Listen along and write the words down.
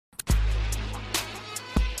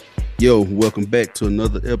Yo, welcome back to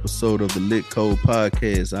another episode of the Lit Code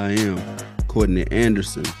Podcast. I am Courtney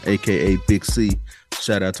Anderson, aka Big C.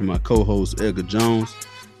 Shout out to my co-host Edgar Jones.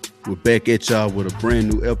 We're back at y'all with a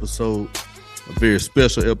brand new episode, a very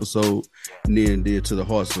special episode, near and dear to the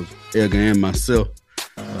hearts of Edgar and myself.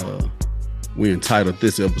 We entitled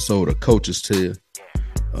this episode "A Coach's Tale."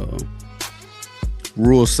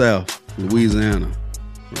 Rural South, Louisiana,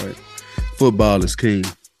 right? Football is king.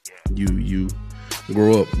 You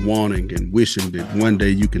grow up wanting and wishing that one day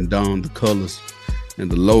you can don the colors and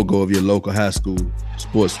the logo of your local high school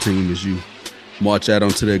sports team as you march out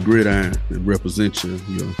onto that gridiron and represent your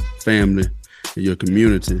family and your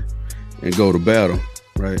community and go to battle,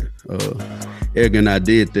 right? Edgar and I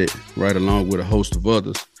did that right along with a host of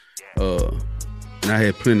others. And I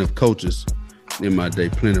had plenty of coaches in my day,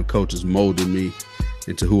 plenty of coaches molded me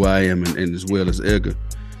into who I am and as well as Edgar.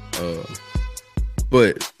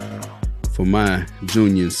 But for my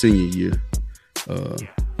junior and senior year,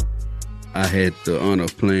 I had the honor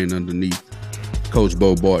of playing underneath Coach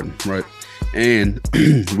Barton, right? And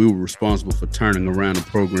we were responsible for turning around a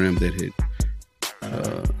program that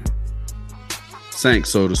had sank,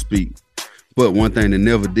 so to speak. But one thing that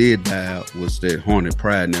never did die out was that Hornet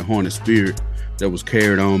pride and that Hornet spirit that was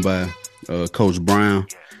carried on by Coach Brown.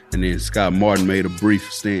 And then Scott Martin made a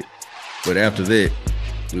brief stint. But after that,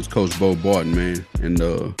 it was Coach Barton, man.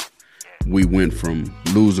 And we went from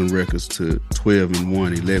losing records to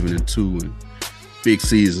 12-1, 11-2, and big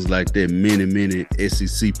seasons like that. Many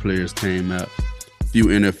SEC players came out. A few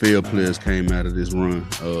NFL players came out of this run.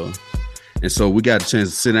 And so we got a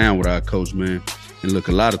chance to sit down with our coach, man. And look,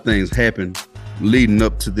 a lot of things happened leading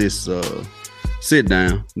up to this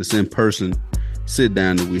sit-down, this in-person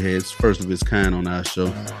sit-down that we had. It's first of its kind on our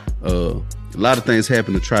show. A lot of things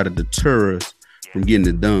happened to try to deter us from getting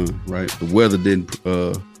it done, right? The weather didn't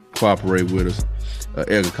cooperate with us.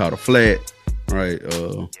 Edgar caught a flat, right?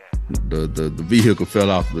 The vehicle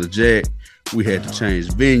fell off of the jack. We had to change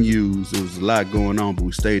venues. There was a lot going on, but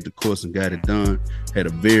we stayed the course and got it done. Had a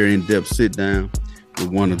very in-depth sit-down with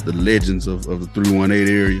one of the legends of the 318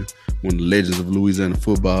 area, one of the legends of Louisiana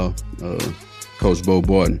football, Coach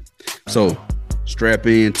Barton. So strap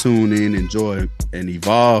in, tune in, enjoy, and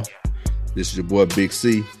evolve. This is your boy Big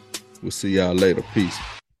C. We'll see y'all later. Peace.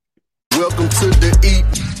 Welcome to the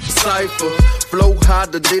Ep Cypher. Flow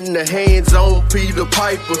harder than the hands on Peter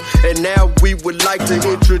Piper. And now we would like to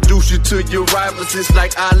introduce you to your rivals. It's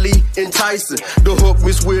like Ali and Tyson. The hook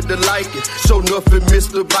miss with the liking. Show nothing,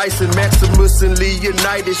 Mr. Bison. Maximus and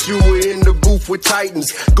Leonidas. You were in the booth with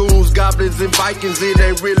Titans. Goons, goblins, and Vikings. It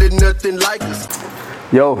ain't really nothing like us.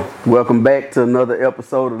 Yo, welcome back to another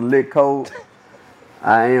episode of the Lit Code.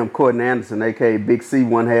 I am Courtney Anderson, aka Big C,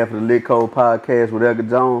 one half of the Lit Code Podcast with Edgar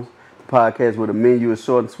Jones. Podcast where the menu is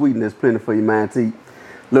short and sweet and there's plenty for your mind to eat.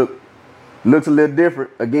 Look, looks a little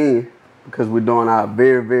different again because we're doing our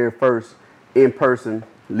very first in-person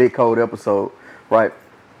Lit Code episode, right?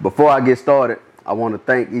 Before I get started, I want to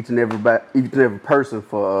thank each and every person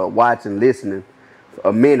for watching, listening,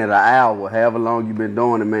 a minute, an hour, however long you've been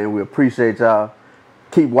doing it, man. We appreciate y'all.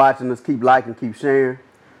 Keep watching us, keep liking, keep sharing.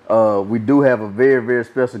 We do have a very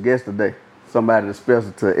special guest today. Somebody that's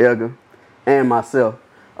special to Edgar and myself.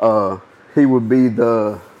 He would be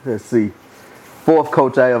the, fourth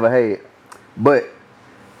coach I ever had. But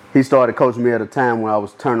he started coaching me at a time when I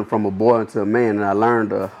was turning from a boy into a man, and I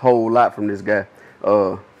learned a whole lot from this guy.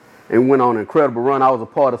 And went on an incredible run. I was a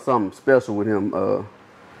part of something special with him.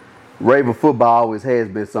 Rayville football always has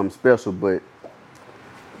been something special, but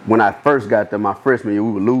when I first got there, my freshman year,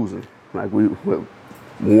 we were losing. Like we were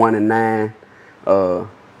 1-9.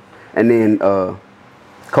 And then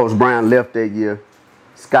Coach Brown left that year.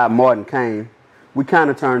 Scott Martin came. We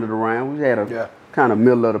kind of turned it around. We had a kind of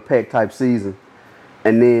middle of the pack type season.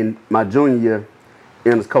 And then my junior year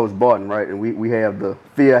enters Coach Barton, right? And we have the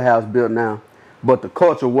field house built now. But the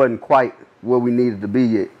culture wasn't quite where we needed to be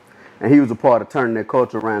yet. And he was a part of turning that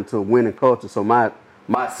culture around to a winning culture. So my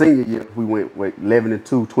senior year, we went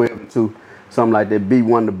 11-2, 12-2, something like that. Beat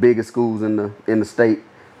one of the biggest schools in the state.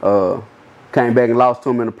 Came back and lost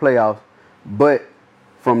to him in the playoffs. But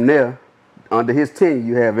from there, under his tenure,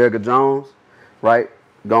 you have Edgar Jones, right?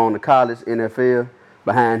 Going to college, NFL.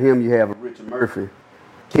 Behind him, you have Richard Murphy,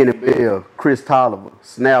 Kenny Bell, Chris Tolliver,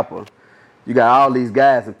 Snapper. You got all these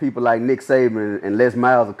guys and people like Nick Saban and Les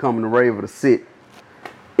Miles are coming to Rayville to sit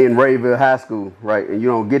in Rayville High School, right? And you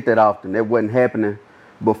don't get that often. That wasn't happening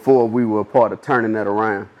before we were a part of turning that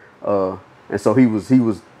around. And so he was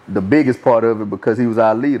the biggest part of it because he was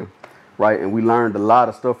our leader, right? And we learned a lot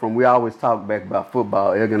of stuff from. We always talk back about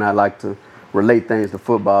football. Edgar and I like to relate things to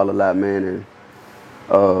football a lot, man.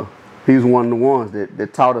 And he was one of the ones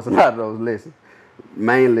that taught us a lot of those lessons.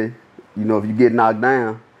 Mainly, you know, if you get knocked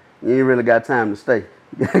down, you ain't really got time to stay.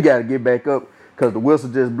 You got to get back up because the whistle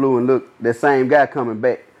just blew and look, that same guy coming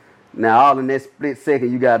back. Now, all in that split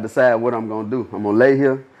second, you got to decide what I'm going to do. I'm going to lay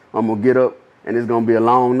here, I'm going to get up, and it's going to be a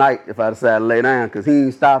long night if I decide to lay down because he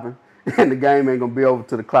ain't stopping, and the game ain't going to be over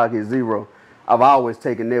till the clock hits 0. I've always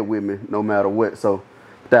taken that with me no matter what. So,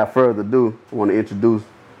 without further ado, I want to introduce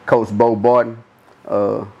Coach Bo Barton,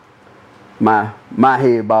 my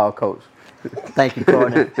head ball coach. Thank you,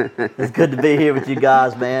 Hornet. It's good to be here with you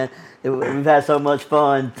guys, man. We've had so much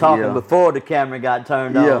fun talking before the camera got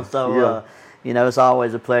turned on. So, you know, it's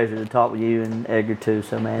always a pleasure to talk with you and Edgar too.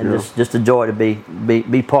 So, man, just a joy to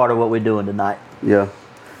be part of what we're doing tonight. Yeah.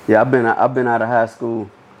 I've been out of high school.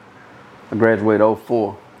 I graduated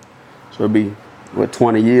 2004, so it'll be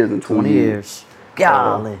 20 years and 20 years.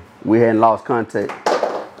 Golly. We hadn't lost contact.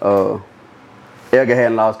 Edgar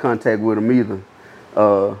hadn't lost contact with him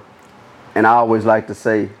either. And I always like to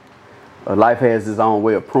say, life has its own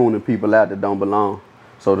way of pruning people out that don't belong.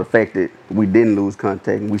 So the fact that we didn't lose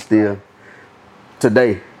contact and we still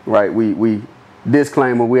today, right? We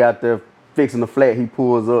disclaimer, we out there fixing the flat, he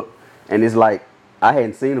pulls up, and it's like I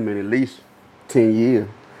hadn't seen him in at least 10 years.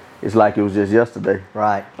 It's like it was just yesterday.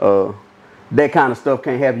 Right. That kind of stuff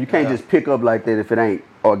can't happen. You can't just pick up like that if it ain't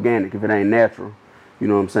organic, if it ain't natural. You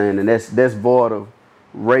know what I'm saying? And that's void of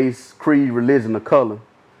race, creed, religion, or color.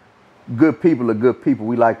 Good people are good people.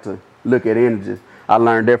 We like to look at energies. I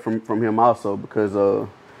learned that from him also because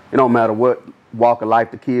it don't matter what walk of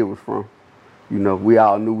life the kid was from. You know, we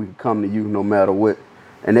all knew we could come to you no matter what.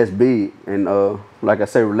 And that's big. And like I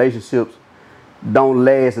say, relationships don't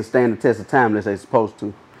last and stand the test of time unless they're supposed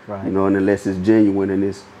to. Right. You know, and unless it's genuine and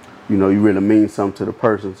it's, you know, you really mean something to the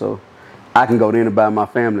person. So I can go to anybody in my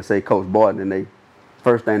family and say Coach Barton, and they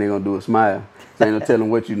first thing they're going to do is smile. So ain't no telling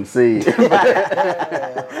what you done said.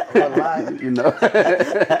 You know.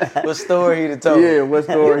 What story he done told? Yeah, what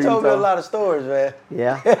story he told me a lot of stories, man.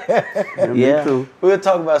 Yeah. Me too. We'll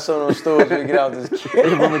talk about some of those stories when we get out this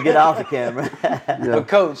camera. When we get off the camera. But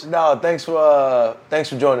Coach, no, thanks for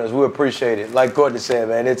joining us. We appreciate it. Like Courtney said,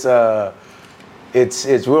 man, it's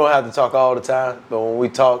we don't have to talk all the time, but when we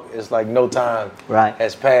talk, it's like no time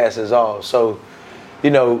has passed at all. So, you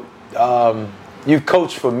know, you've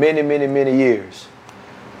coached for many, many, many years.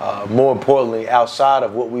 More importantly, outside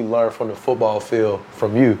of what we learned from the football field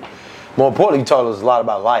from you, more importantly, you taught us a lot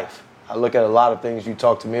about life. I look at a lot of things you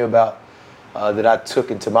talked to me about that I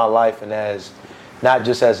took into my life, and as not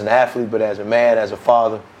just as an athlete, but as a man, as a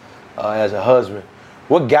father, as a husband.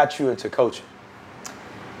 What got you into coaching?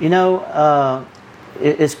 You know,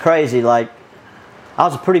 it's crazy. Like, I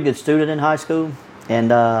was a pretty good student in high school, and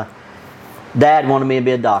Dad wanted me to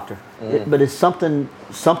be a doctor. But it's something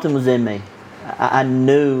was in me. I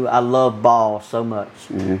knew I loved ball so much,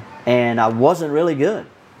 and I wasn't really good,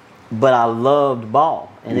 but I loved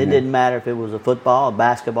ball, and it didn't matter if it was a football, a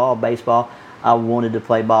basketball, a baseball. I wanted to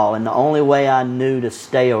play ball, and the only way I knew to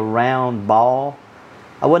stay around ball,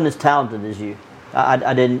 I wasn't as talented as you.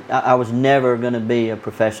 I was never going to be a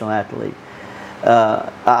professional athlete.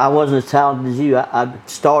 I wasn't as talented as you. I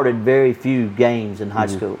started very few games in high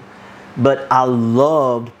school. But I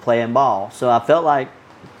loved playing ball. So I felt like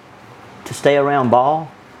to stay around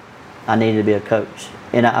ball, I needed to be a coach.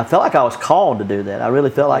 And I felt like I was called to do that. I really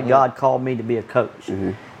felt like God called me to be a coach.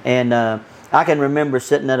 And I can remember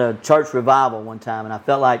sitting at a church revival one time, and I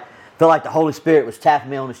felt like the Holy Spirit was tapping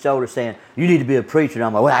me on the shoulder saying, "You need to be a preacher." And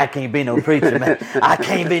I'm like, "Well, I can't be no preacher, man. I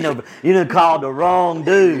can't be no, you done called the wrong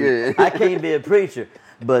dude. I can't be a preacher.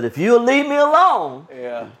 But if you'll leave me alone,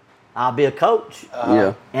 I'll be a coach."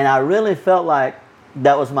 And I really felt like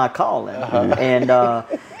that was my calling.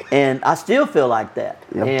 And I still feel like that.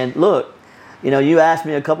 And look, you know, you asked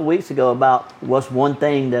me a couple weeks ago about what's one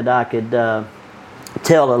thing that I could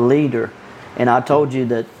tell a leader. And I told you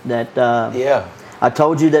that I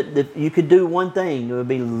told you that if you could do one thing, it would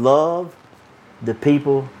be love the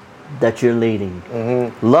people that you're leading.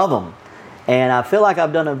 Love them. And I feel like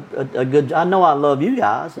I've done a good. I know I love you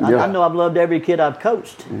guys. I know I've loved every kid I've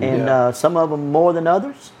coached, and some of them more than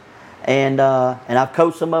others. And I've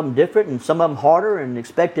coached some of them different, and some of them harder, and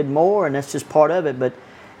expected more, and that's just part of it. But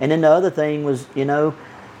and then the other thing was, you know,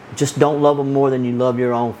 just don't love them more than you love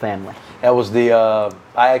your own family. That was the.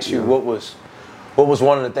 I asked you what was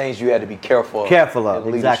one of the things you had to be careful of. Careful of,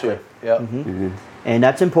 exactly. And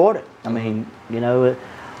that's important. I mean, you know.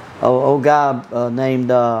 Old guy named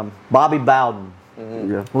Bobby Bowden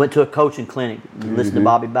went to a coaching clinic. Listened to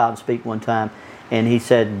Bobby Bowden speak one time, and he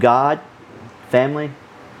said, "God, family,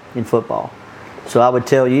 and football." So I would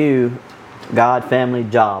tell you, God, family,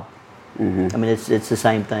 job. I mean, it's the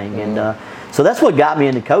same thing. And so that's what got me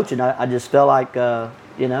into coaching. I just felt like,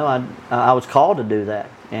 you know, I was called to do that.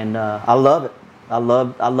 And I love it. I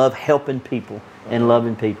love helping people and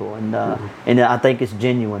loving people. And I think it's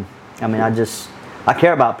genuine. I mean, I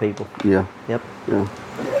care about people. Yeah. Yep. Yeah.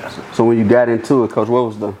 So when you got into it, Coach, what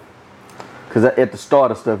was because at the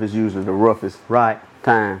start of stuff is usually the roughest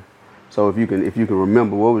time. So if you can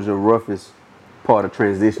remember, what was your roughest part of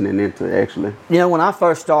transitioning into actually? You know, when I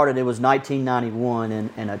first started, it was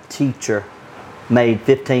 1991, and a teacher made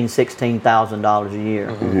 $15,000-$16,000 a year.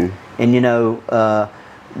 And you know,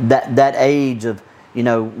 that age of, you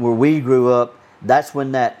know, where we grew up, that's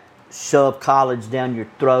when that shove college down your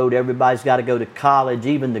throat. Everybody's got to go to college,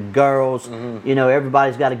 even the girls. You know,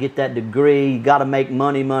 everybody's got to get that degree. You got to make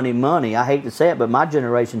money. I hate to say it, but my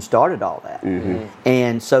generation started all that.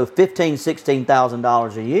 And so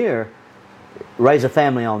 $15,000-$16,000 a year, raise a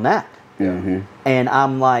family on that. And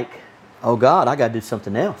I'm like, oh God, I got to do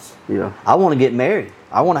something else. I want to get married.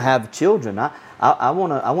 I want to have children. I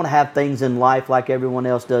want to have things in life like everyone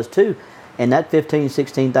else does too. And that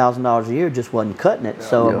 $15,000-$16,000 a year just wasn't cutting it.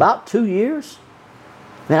 So about 2 years,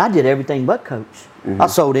 man, I did everything but coach. I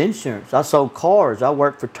sold insurance. I sold cars. I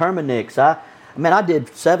worked for Terminix. I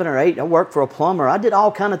did 7 or 8. I worked for a plumber. I did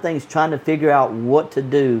all kind of things trying to figure out what to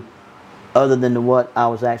do other than what I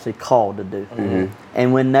was actually called to do.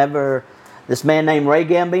 And whenever this man named Ray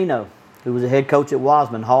Gambino, who was a head coach at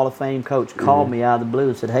Wasman, Hall of Fame coach, called me out of the blue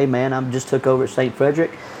and said, hey man, I just took over at St.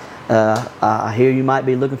 Frederick. I hear you might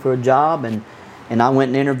be looking for a job, and I went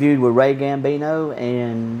and interviewed with Ray Gambino,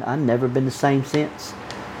 and I've never been the same since,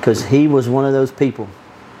 because he was one of those people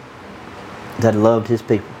that loved his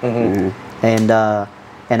people. And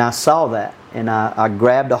I saw that, and I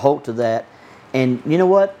grabbed a hold to that, and you know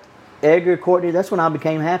what, Edgar, Courtney, that's when I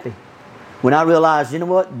became happy. When I realized, you know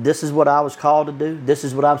what, this is what I was called to do, this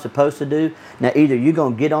is what I'm supposed to do. Now either you're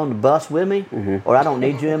going to get on the bus with me, or I don't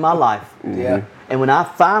need you in my life. And when I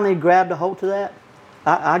finally grabbed a hold to that,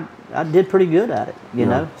 I did pretty good at it, you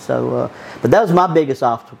know. So, but that was my biggest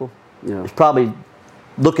obstacle. It's probably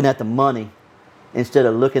looking at the money instead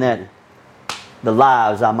of looking at the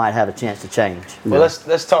lives I might have a chance to change. Well,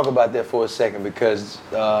 let's talk about that for a second, because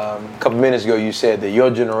a couple minutes ago you said that your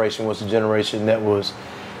generation was a generation that was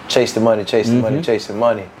chasing money, chasing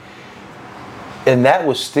money. And that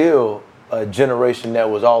was still a generation that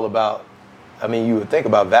was all about, I mean, you would think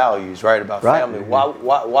about values, right? About family.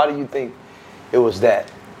 Why do you think it was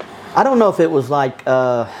that? I don't know if it was like,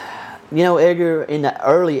 you know, Edgar, in the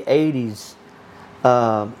early 80s,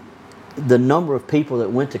 the number of people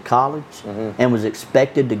that went to college and was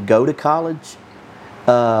expected to go to college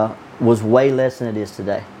was way less than it is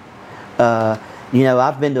today. You know,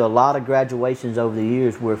 I've been to a lot of graduations over the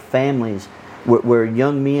years where families, where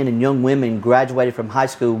young men and young women graduated from high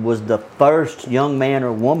school, was the first young man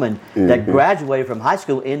or woman that graduated from high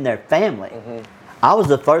school in their family. I was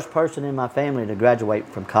the first person in my family to graduate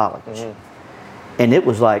from college. And it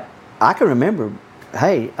was like, I can remember,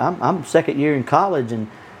 hey, I'm second year in college,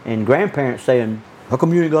 and grandparents saying, how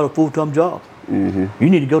come you ain't got a full-time job? You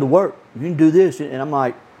need to go to work. You need to do this. And I'm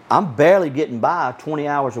like, I'm barely getting by 20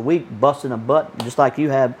 hours a week, busting a butt, just like you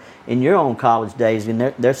have in your own college days. And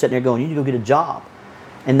they're sitting there going, you need to go get a job.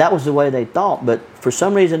 And that was the way they thought. But for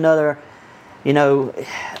some reason or another, you know,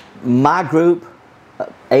 my group,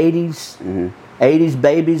 80s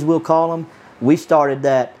babies, we'll call them, we started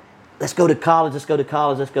that, let's go to college, let's go to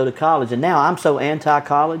college, let's go to college. And now I'm so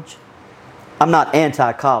anti-college. I'm not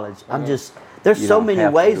anti-college. I'm just... There's so many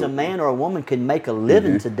ways a man or a woman can make a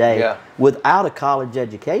living today without a college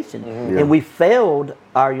education. And we failed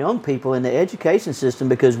our young people in the education system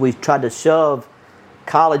because we've tried to shove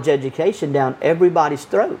college education down everybody's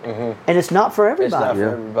throat. And it's not for everybody. It's not for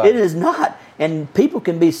everybody. It is not. And people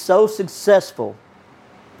can be so successful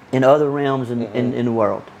in other realms in the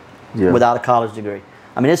world without a college degree.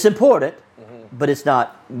 I mean, it's important, but it's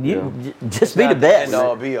not. Just be the best. End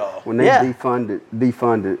all, be all. When they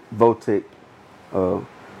defunded Votech, so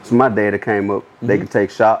my data came up, they could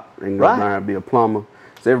take shop and go learn how to be a plumber.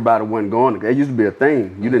 So everybody wasn't going to. It used to be a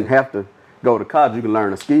thing. You didn't have to go to college. You could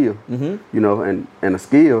learn a skill, you know, and a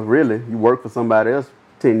skill, really, you work for somebody else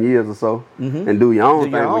 10 years or so and do your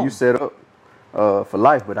own thing where you set up for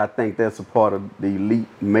life. But I think that's a part of the elite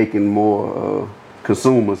making more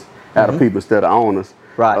consumers out of people instead of owners.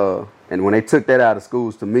 And when they took that out of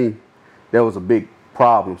schools, to me, that was a big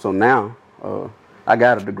problem. So now I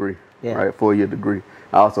got a degree. 4-year degree.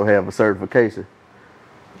 I also have a certification.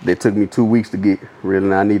 They took me 2 weeks to get, really,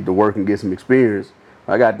 and I need to work and get some experience.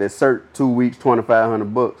 I got that cert, 2 weeks,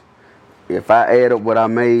 $2,500. If I add up what I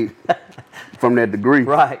made from that degree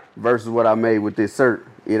versus what I made with this cert,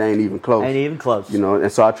 it ain't even close. Ain't even close. You know,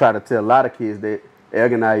 and so I try to tell a lot of kids that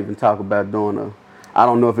Egg and I even talk about doing I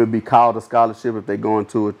don't know if it'd be called a scholarship if they go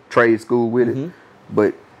into a trade school with it,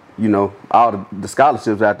 but you know, all the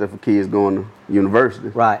scholarships out there for kids going to university.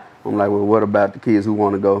 Right. I'm like, well, what about the kids who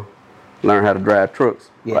want to go learn how to drive trucks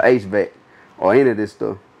or HVAC or any of this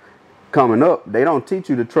stuff? Coming up, they don't teach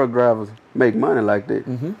you the truck drivers make money like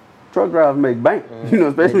that. Truck drivers make bank, you know,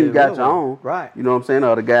 especially when you got your own. Right. You know what I'm saying?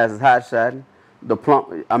 Or the guys is hot shotting. The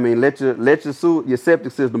plumb, I mean, let your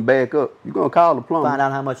septic system back up. You're gonna call the plumber. Find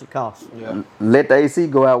out how much it costs. Yeah. Let the AC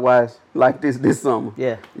go out wise like this summer.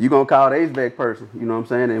 Yeah. You're gonna call the HVAC person. You know what I'm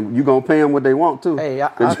saying? And you're gonna pay them what they want too. Hey,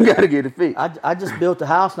 because you gotta get it fixed. I just built a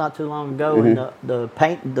house not too long ago, and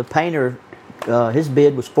the painter, his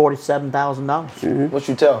bid was $47,000. What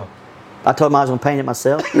you tell him? I told him I was gonna paint it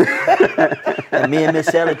myself. And me and Miss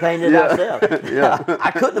Shelley painted it ourselves.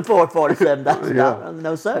 I couldn't afford $47,000.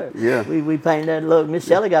 No, sir. Yeah. We painted that look. Miss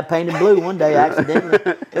Shelley got painted blue one day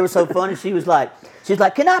accidentally. It was so funny. She's like,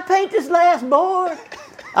 can I paint this last board?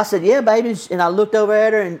 I said, yeah, baby. And I looked over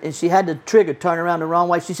at her, and she had the trigger turn around the wrong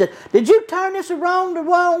way. She said, did you turn this around the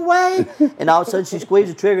wrong way? And all of a sudden, she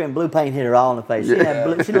squeezed the trigger, and blue paint hit her all in the face. She had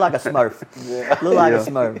blue, she looked like a Smurf. Looked like a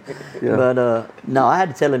Smurf. Yeah. But, no, I had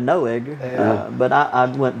to tell him no, Edgar. But I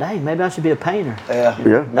went, dang, maybe I should be a painter.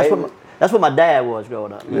 Yeah. That's what my dad was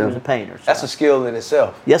growing up. He was a painter. So. That's a skill in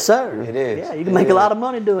itself. Yes, sir. It is. Yeah, you can make a lot of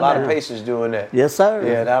money doing that. A lot of patience doing that. Yes, sir.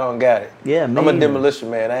 Yeah, and I don't got it. Yeah, me I'm a either.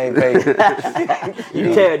 demolition man. I ain't paid.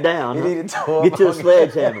 You tear it down. You need to tore Get you a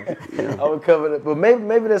sledgehammer. I would cover it, but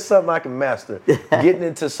maybe that's something I can master. Getting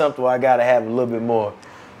into something where I got to have a little bit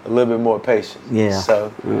more patience. Yeah.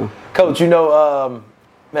 So, Coach, you know,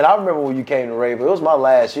 man, I remember when you came to Rayville. It was my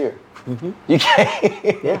last year. You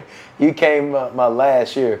came. You came my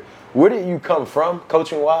last year. Where did you come from,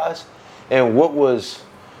 coaching-wise, and what was,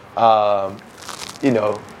 you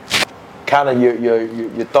know, kind of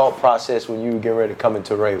your thought process when you were getting ready to come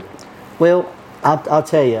into Rayville? Well, I'll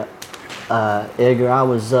tell you, Edgar, I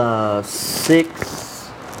was 6,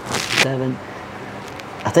 7,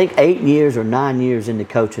 I think 8 years or 9 years into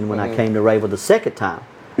coaching when I came to Rayville the second time.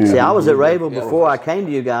 See, I was at Rayville before I came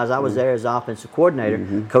to you guys. I was there as offensive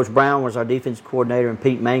coordinator. Coach Brown was our defensive coordinator, and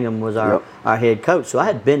Pete Mangum was our head coach. So I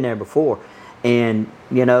had been there before. And,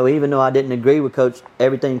 you know, even though I didn't agree with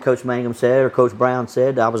everything Coach Mangum said or Coach Brown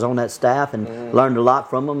said, I was on that staff and learned a lot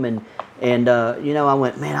from them. And you know, I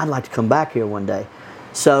went, man, I'd like to come back here one day.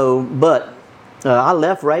 So, but I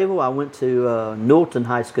left Rayville. I went to Northeast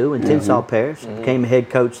High School in Tensall Parish. Became a head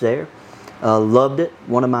coach there. Loved it.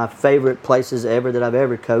 One of my favorite places ever that I've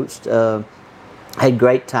ever coached. Had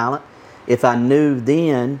great talent. If I knew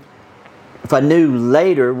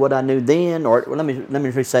later what I knew then, or let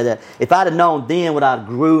me say that. If I'd have known then what I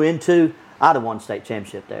grew into, I'd have won state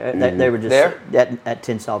championship there. They were just there? At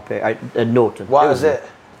Tensall Parish, at Norton. Why was that?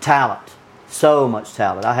 Talent. So much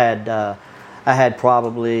talent. I had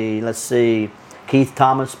probably, let's see, Keith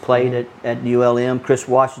Thomas played at ULM. Chris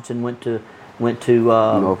Washington went to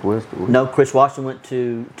Northwest. No, Chris Washington went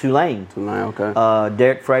to Tulane. Okay.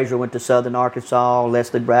 Derek Frazier went to Southern Arkansas.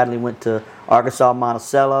 Leslie Bradley went to Arkansas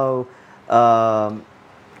Monticello.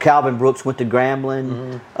 Calvin Brooks went to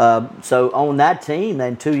Grambling. So on that team,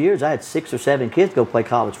 in 2 years, I had 6 or 7 kids go play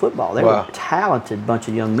college football. They were a talented bunch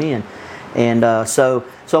of young men. And so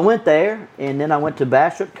I went there, and then I went to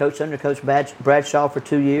Bastrop, coached under Coach Bradshaw for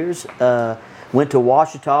 2 years. Went to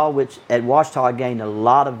Ouachita, which at Ouachita I gained a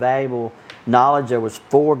lot of valuable knowledge. There was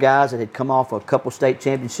 4 guys that had come off a couple state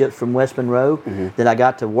championships from West Monroe that I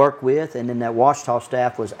got to work with, and then that Ouachita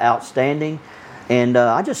staff was outstanding. And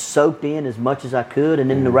I just soaked in as much as I could, and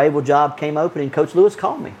then the Rayville job came open, and Coach Lewis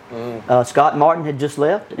called me. Scott Martin had just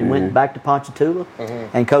left and went back to Ponchatoula,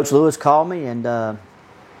 and Coach Lewis called me, and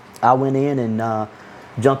I went in and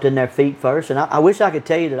jumped in their feet first. And I wish I could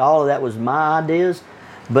tell you that all of that was my ideas,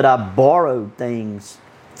 but I borrowed things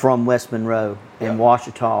from West Monroe and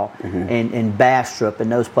Ouachita and Bastrop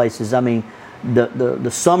and those places. I mean,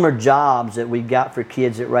 the summer jobs that we got for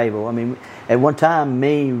kids at Rayville. I mean, at one time,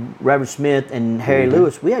 me, Reverend Smith, and Harry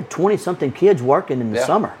Lewis, we had 20-something kids working in the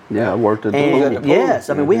summer. Yeah, I worked at the pool. Yes,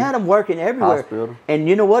 I mean, we had them working everywhere. Hospital. And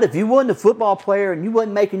you know what? If you wasn't a football player and you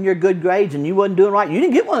wasn't making your good grades and you wasn't doing right, you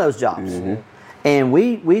didn't get one of those jobs. And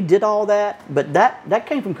we did all that, but that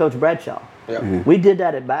came from Coach Bradshaw. We did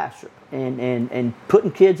that at Bastrop, and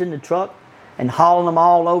putting kids in the truck and hauling them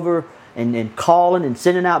all over and calling and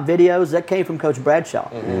sending out videos, that came from Coach Bradshaw.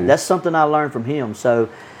 That's something I learned from him. So,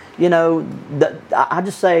 you know, I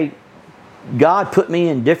just say God put me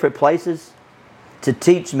in different places to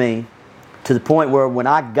teach me to the point where when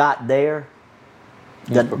I got there,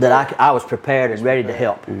 that I was prepared and ready to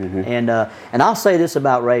help. And I'll say this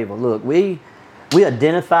about Rayville. Look, we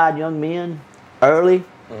identified young men early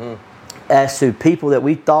as to people that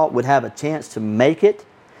we thought would have a chance to make it.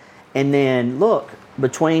 And then, look,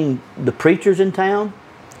 between the preachers in town,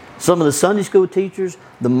 some of the Sunday school teachers,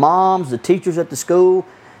 the moms, the teachers at the school,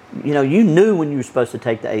 you knew when you were supposed to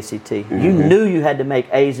take the ACT. You knew you had to make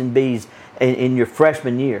A's and B's in your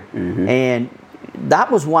freshman year. And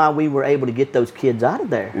that was why we were able to get those kids out of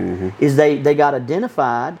there, is they got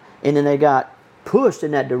identified and then they got pushed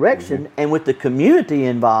in that direction. And with the community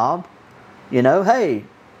involved, hey,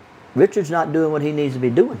 Richard's not doing what he needs to be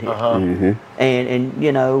doing here.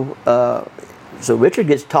 So Richard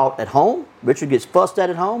gets taught at home. Richard gets fussed at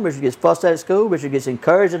home. Richard gets fussed at school. Richard gets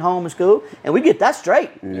encouraged at home and school. And we get that straight.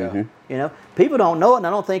 People don't know it, and I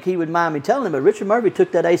don't think he would mind me telling them, but Richard Murphy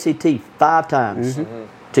took that ACT 5 times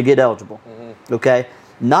to get eligible. Okay?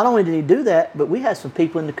 Not only did he do that, but we had some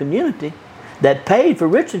people in the community that paid for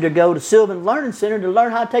Richard to go to Sylvan Learning Center to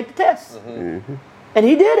learn how to take the tests. And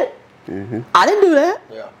he did it. I didn't do that.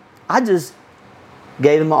 I just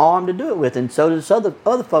gave him an arm to do it with, and so did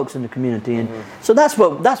other folks in the community. And so that's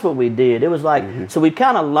what we did. It was like, so we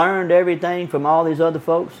kind of learned everything from all these other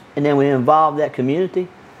folks, and then we involved that community.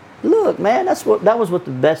 Look, man, that was what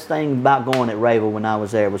the best thing about going at Rayville when I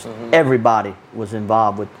was there was everybody was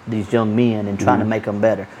involved with these young men and trying to make them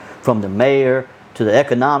better, from the mayor to the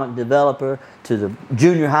economic developer, to the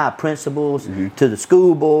junior high principals, to the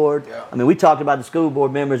school board. I mean, we talked about the school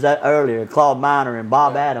board members earlier, Claude Miner and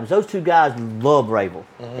Bob Adams. Those 2 guys love Rayville,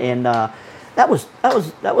 and that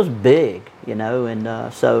was big,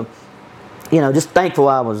 And so, just thankful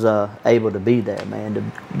I was able to be there, man, to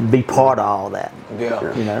be part of all that.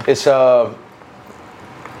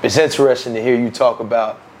 It's interesting to hear you talk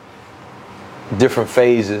about different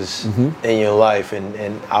phases in your life, and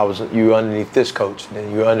you were underneath this coach, and then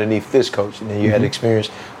you were underneath this coach, and then you had experience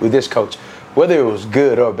with this coach, whether it was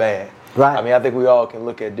good or bad. Right. I mean, I think we all can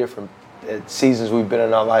look at different seasons we've been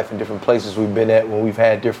in our life and different places we've been at when we've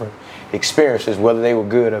had different experiences, whether they were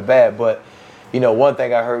good or bad. But one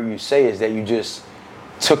thing I heard you say is that you just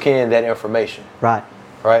took in that information. Right.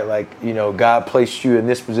 Like, God placed you in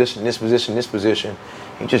this position, this position, this position.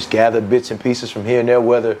 You just gathered bits and pieces from here and there,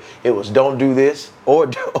 whether it was don't do this or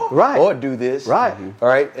do this. Right. All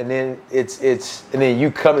right. And then and then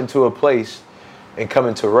you come into a place and come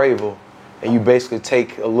into Rayville, and you basically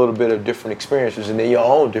take a little bit of different experiences and then your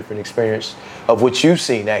own different experience of what you've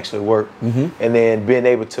seen actually work, and then being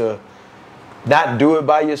able to not do it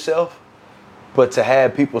by yourself, but to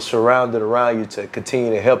have people surrounded around you to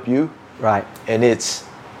continue to help you. Right. And it's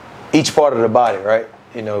each part of the body, right?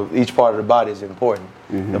 Each part of the body is important.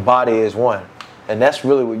 The body is one. And that's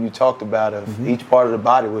really what you talked about of each part of the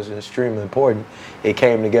body was extremely important. It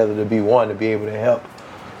came together to be one, to be able to help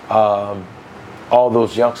all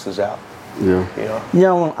those youngsters out.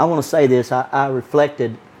 I want to say this. I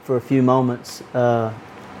reflected for a few moments on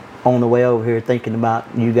the way over here thinking about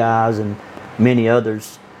you guys and many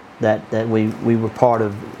others that we were part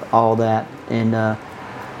of all that. And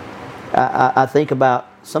I think about,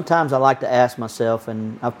 sometimes I like to ask myself,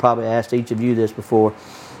 and I've probably asked each of you this before,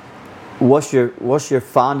 what's your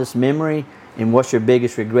fondest memory and what's your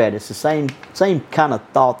biggest regret? It's the same kind of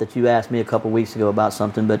thought that you asked me a couple weeks ago about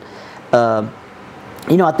something, but I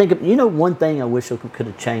think one thing I wish I could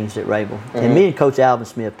have changed at Rayville, and me and Coach Alvin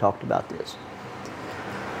Smith talked about this.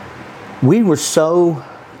 We were so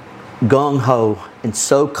gung-ho and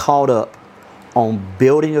so caught up on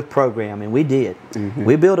building a program, and we did.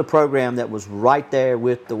 We built a program that was right there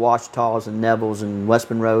with the Ouachitas and Nevilles and West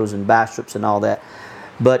Monroes and Bastrop and all that.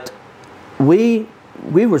 But we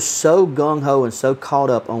were so gung-ho and so caught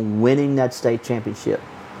up on winning that state championship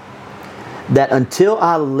that until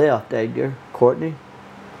I left, Edgar, Courtney,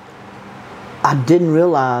 I didn't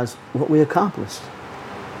realize what we accomplished.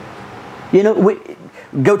 We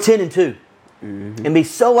go 10-2 and be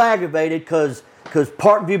so aggravated because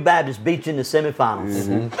Parkview Baptist beat you in the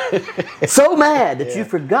semifinals. So mad that you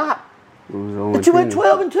forgot that you went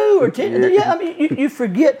 12-2 or 10. Yeah, I mean, you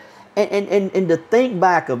forget. And to think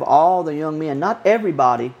back of all the young men, not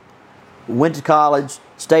everybody went to college,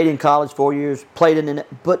 stayed in college 4 years, played in it,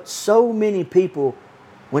 but so many people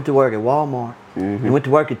went to work at Walmart and went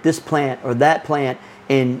to work at this plant or that plant.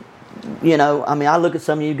 And, I look at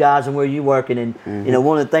some of you guys and where you're working, and,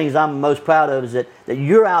 one of the things I'm most proud of is that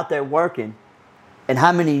you're out there working. And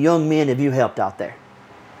how many young men have you helped out there?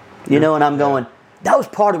 And I'm going, that was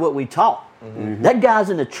part of what we taught. That guy's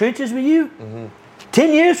in the trenches with you.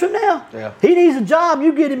 10 years from now, he needs a job,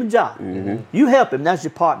 you get him a job. You help him, that's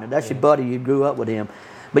your partner, that's your buddy, you grew up with him.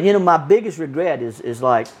 But my biggest regret is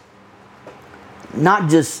like, not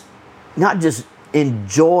just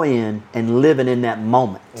enjoying and living in that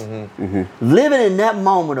moment. Living in that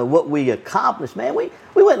moment of what we accomplished, man.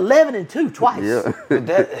 We went 11-2 twice. Yeah.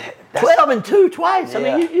 12-2 twice. Yeah.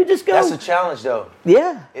 I mean, you just go. That's a challenge, though.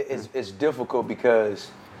 Yeah. It's difficult because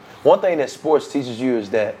one thing that sports teaches you is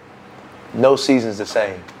that no season's the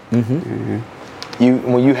same.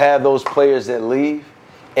 When you have those players that leave,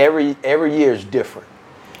 every year is different.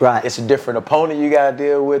 Right. It's a different opponent you got to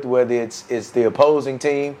deal with, whether it's the opposing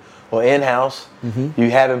team or in-house. You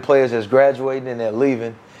having players that's graduating and they're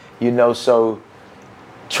leaving, so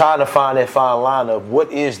trying to find that fine line of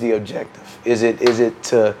what is the objective. Is it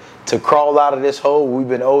to crawl out of this hole? We've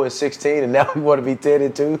been 0-16 and now we want to be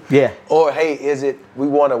 10-2. Yeah. Or hey, is it we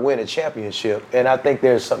want to win a championship? And I think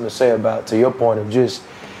there's something to say about, to your point of just,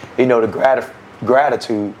 the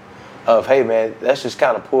gratitude of, hey man, let's just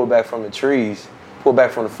kind of pull back from the forest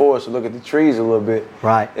and look at the trees a little bit.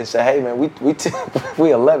 Right. And say, hey man, we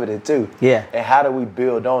 11-2. Yeah. And how do we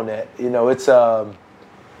build on that? It's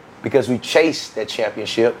because we chase that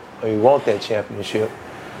championship and we want that championship.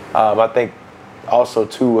 I think also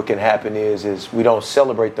too what can happen is we don't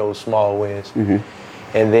celebrate those small wins, and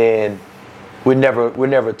then we're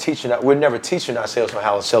never teaching ourselves on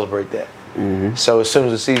how to celebrate that. So as soon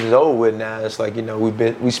as the season's over with now, it's like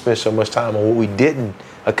we spent so much time on what we didn't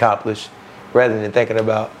accomplish, rather than thinking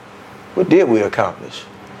about what did we accomplish.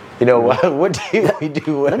 What did we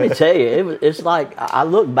do? Let me tell you, it's like I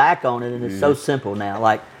look back on it and it's so simple now.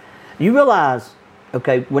 Like you realize,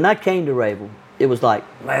 okay, when I came to Rayville, it was like,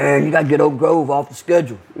 man, you got to get Oak Grove off the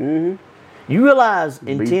schedule. You realize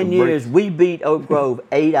in 10 years, we beat Oak Grove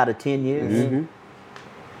 8 out of 10 years.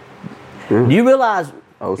 You realize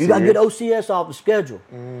you got to get OCS off the schedule.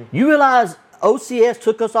 You realize OCS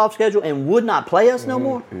took us off schedule and would not play us no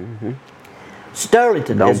more?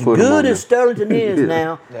 Sterlington, as good as Sterlington is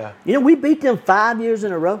now, we beat them 5 years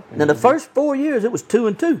in a row. Now, the first 4 years, it was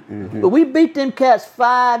 2-2. But we beat them cats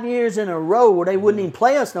 5 years in a row where they wouldn't even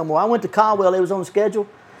play us no more. I went to Caldwell. They was on schedule.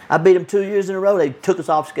 I beat them 2 years in a row. They took us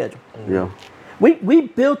off schedule. Yeah. We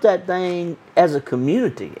built that thing as a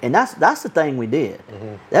community, and that's the thing we did.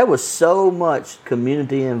 There was so much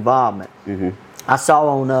community involvement. I saw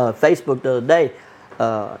on Facebook the other day,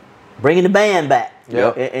 bringing the band back.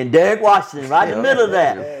 Yep. And Derek Washington right in the middle of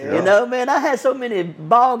that. Man, I had so many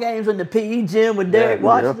ball games in the PE gym with Derek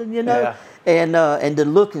Washington, and to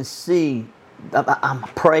look and see, I'm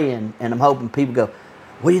praying and I'm hoping people go,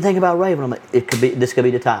 what do you think about Rayville? I'm like, this could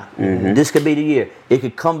be the time. This could be the year. It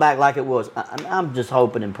could come back like it was. I'm just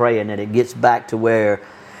hoping and praying that it gets back to where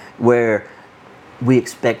we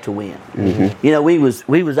expect to win.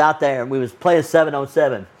 We was out there and we was playing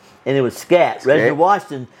 7-on-7, and it was scat. Reggie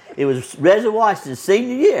Washington. It was Reggie Washington's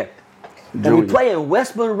senior year. And we play in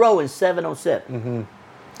West Monroe in 7-on-7.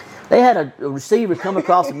 They had a receiver come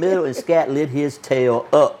across the middle and Scat lit his tail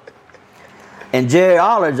up. And Jerry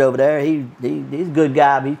Allard's over there, he's a good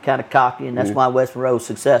guy, but he's kind of cocky, and that's why West Monroe's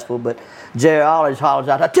successful. But Jerry Allard hollers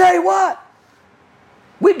out, I tell you what,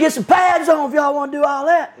 we can get some pads on if y'all want to do all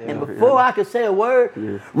that. And before I could say a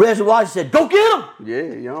word, Reggie Washington said, go get him.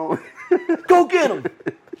 Yeah, go get him.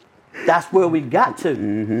 That's where we got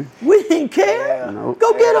to. We didn't care.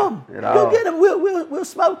 Go get them. Go get them. We'll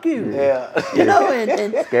smoke you.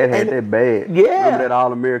 And Scat had that bad. Yeah. Remember that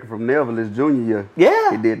All-American from Neville his junior year?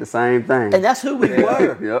 Yeah. He did the same thing. And that's who we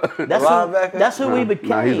were. That's who we became.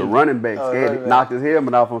 Nah, he's a running back. Scat knocked his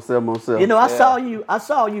helmet off on 7-on-7. I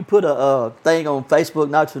saw you put a thing on Facebook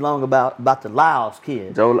not too long about the Lyles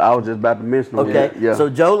kid. I was just about to mention him. Okay. Yeah. So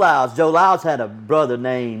Joe Lyles had a brother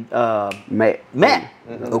named Matt.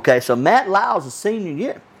 Okay, so Matt Lyles' senior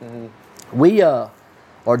year,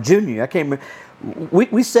 or junior year, I can't remember.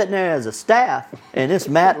 We sitting there as a staff, and it's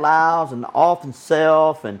Matt Lyles and Alton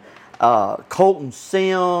Self and Colton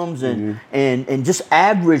Sims and just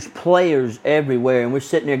average players everywhere, and we're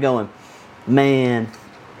sitting there going, man,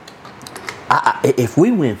 if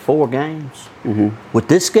we win 4 games with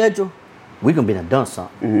this schedule, we're gonna be done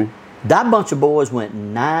something. That bunch of boys went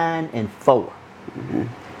 9-4.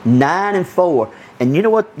 9-4. And you know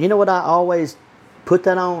what I always put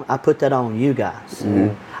that on? I put that on you guys.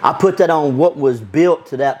 I put that on what was built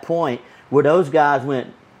to that point where those guys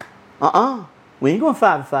went, we ain't going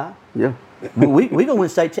 5-5. Yeah. we gonna win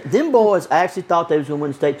state championship. Them boys actually thought they was gonna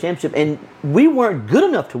win the state championship, and we weren't good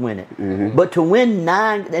enough to win it. But to win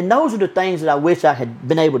 9, and those are the things that I wish I had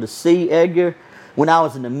been able to see, Edgar, when I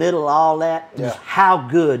was in the middle of all that, just how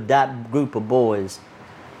good that group of boys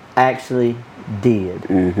actually did.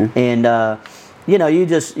 And you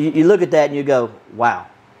look at that and you go, wow,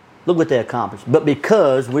 look what they accomplished. But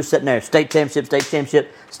because we're sitting there, state championship,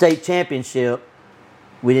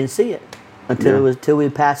 we didn't see it until we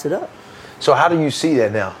pass it up. So how do you see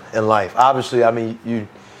that now in life? Obviously, I mean,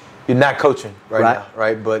 you're not coaching right now,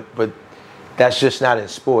 right? But that's just not in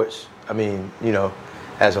sports. I mean, you know,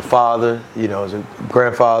 as a father, you know, as a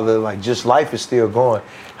grandfather, like just life is still going.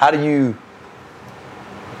 How do you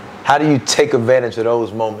take advantage of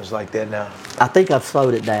those moments like that now? I think I've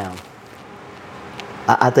slowed it down.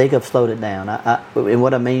 I think I've slowed it down. And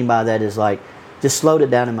what I mean by that is like, just slowed it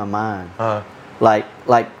down in my mind. Like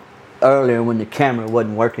earlier when the camera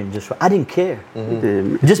wasn't working just right, I didn't care.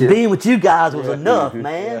 Just being with you guys was enough,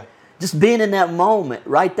 man. Yeah. Just being in that moment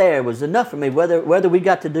right there was enough for me. Whether we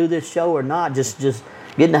got to do this show or not, just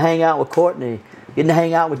getting to hang out with Courtney, getting to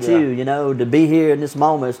hang out with you, you know, to be here in this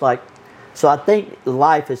moment. It's like, so I think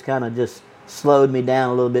life has kind of just slowed me down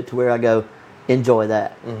a little bit to where I go, enjoy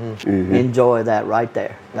that. Enjoy that right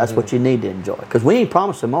there. That's what you need to enjoy. Because we ain't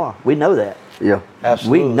promised tomorrow. We know that. Yeah,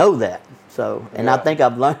 absolutely. We know that. So, and I think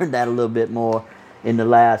I've learned that a little bit more in the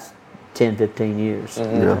last 10, 15 years.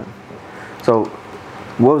 Yeah. So,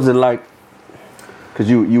 what was it like? Because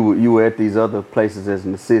you were at these other places as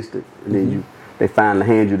an assistant, and then they finally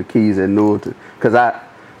hand you the keys at Norton. Because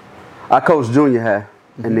I coached junior high,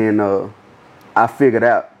 and then I figured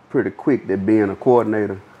out pretty quick that being a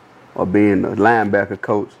coordinator or being a linebacker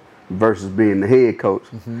coach versus being the head coach,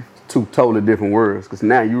 two totally different worlds. Because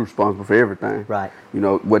now you're responsible for everything. Right. You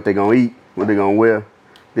know what they're gonna eat, what they're gonna wear,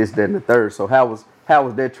 this, that, and the third. So how was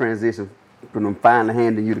that transition from them finally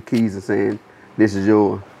handing you the keys and saying, "This is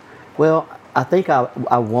yours"? Well, I think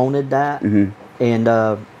I wanted that, and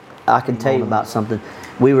I can tell you about something.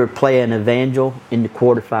 We were playing Evangel in the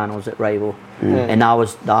quarterfinals at Rayville, and I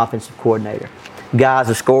was the offensive coordinator. Guys,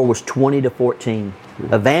 the score was 20-14.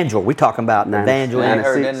 Evangel, we talking about Evangel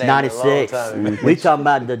in 96. We talking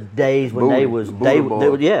about the days when they was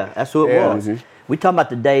that's who it was. We talking about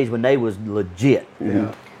the days when they was legit.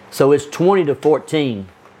 So it's 20-14.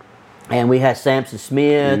 And we had Samson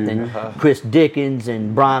Smith and Chris Dickens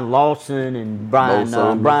and Brian Lawson and Brian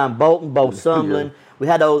Bolton, Bo Sumlin. We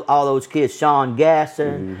had all those kids, Sean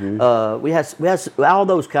Gasson. We had all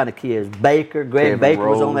those kind of kids. Baker, Greg Baker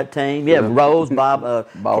was on that team. Yeah, Rose, Bob,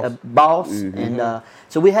 Boss. And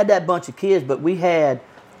so we had that bunch of kids, but we had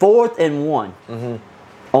 4th and 1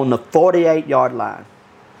 on the 48-yard line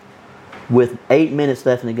with 8 minutes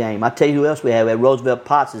left in the game. I tell you who else we had. We had Roosevelt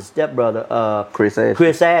Potts' stepbrother, Chris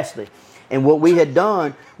Ashley. And what we had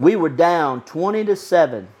done, we were down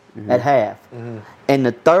 20-7 at half. And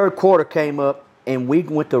the third quarter came up, and we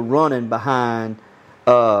went to running behind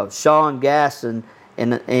Sean Gasson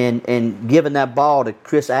and giving that ball to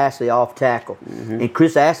Chris Ashley off tackle. And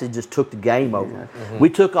Chris Ashley just took the game over. We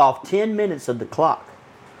took off 10 minutes of the clock,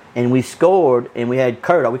 and we scored, and we had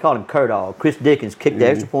Curdaw. We called him Curdaw. Chris Dickens kicked the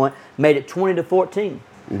extra point, made it 20-14.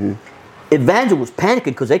 Evangel was panicking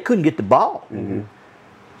because they couldn't get the ball.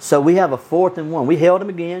 So we have a 4th and 1. We held them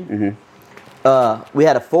again. We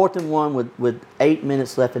had a 4th and 1 with 8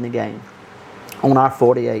 minutes left in the game on our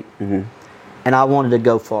 48. And I wanted to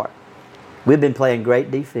go for it. We've been playing great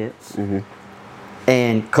defense.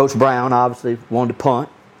 And Coach Brown obviously wanted to punt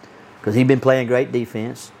because he'd been playing great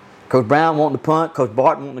defense. Coach Brown wanting to punt, Coach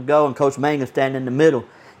Barton wanting to go, and Coach Mangum standing in the middle.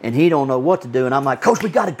 And he don't know what to do. And I'm like, Coach, we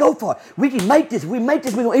got to go for it. We can make this. We make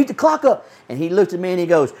this. We're going to eat the clock up. And he looked at me and he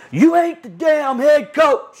goes, "You ain't the damn head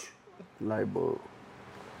coach." Light bulb.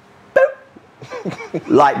 Boop.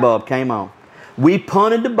 Light bulb came on. We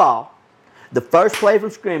punted the ball. The first play from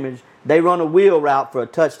scrimmage, they run a wheel route for a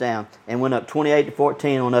touchdown and went up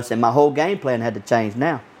 28-14 on us. And my whole game plan had to change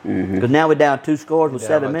now. Because now we're down 2 scores with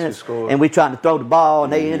 7 minutes. And we trying to throw the ball,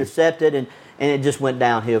 and they intercepted, and it just went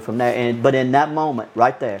downhill from there. But in that moment,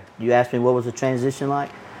 right there, you asked me what was the transition like?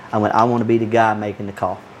 I went, I want to be the guy making the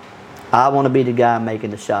call. I want to be the guy making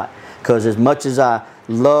the shot. Because as much as I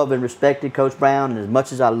love and respected Coach Brown, and as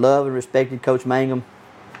much as I love and respected Coach Mangum,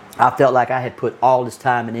 I felt like I had put all this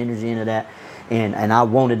time and energy into that, and I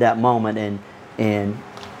wanted that moment. And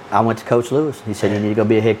I went to Coach Lewis. He said, "You need to go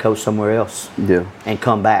be a head coach somewhere else and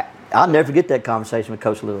come back." I'll never forget that conversation with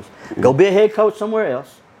Coach Lewis. Go be a head coach somewhere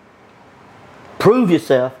else. Prove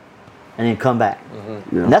yourself, and then come back.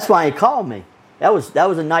 And that's why he called me. That was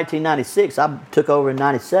in 1996. I took over in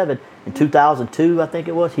 97. In 2002, I think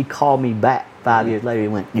it was, he called me back 5 years later. He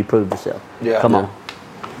went, "You proved yourself. Come on."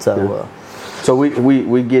 So, so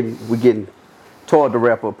we getting toward the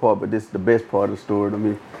wrap up part, but this is the best part of the story to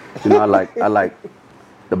me. You know, I like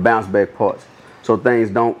the bounce back parts. So things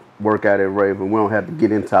don't work out at Raven. We don't have to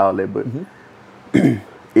get into all that, but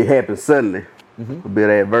it happened suddenly. A bit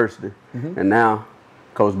of adversity, and now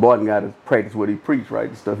Coach Barton got to practice what he preached, right?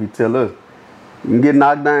 The stuff he tell us. You can get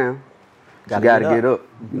knocked down, you got to get up.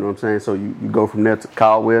 You know what I'm saying? So you go from there to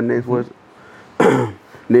Caldwell next.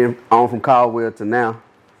 Then on from Caldwell to now,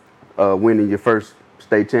 winning your first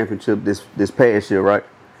state championship this past year, right?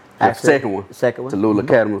 Second one. Tallulah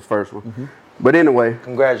Academy was first one. Mm-hmm. But anyway,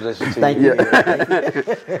 congratulations to you.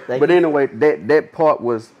 Thank you. But anyway, that part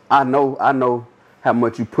was I know how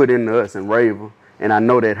much you put into us in Rayville, and I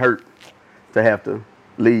know that hurt to have to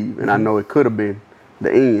leave, and I know it could have been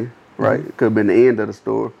the end, right? It could have been the end of the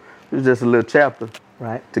story. It was just a little chapter,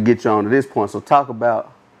 right, to get you on to this point. So talk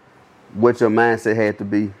about what your mindset had to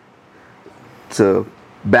be to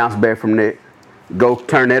bounce back from that, go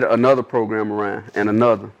turn that another program around, and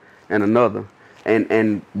another,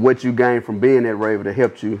 and what you gained from being at Rayville that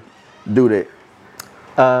helped you do that.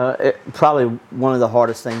 Probably one of the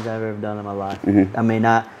hardest things I've ever done in my life. Mm-hmm. I mean,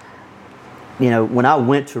 when I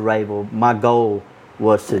went to Rayville, my goal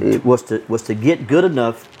was to get good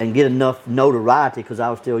enough and get enough notoriety, because I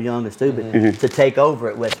was still young and stupid, mm-hmm. to take over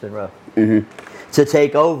at West Monroe, mm-hmm. to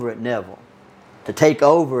take over at Neville, to take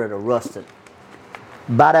over at a Ruston.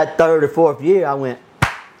 By that third or fourth year, I went,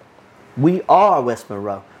 we are West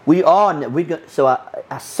Monroe. So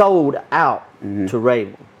I sold out mm-hmm. to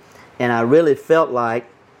Rayville. And I really felt like,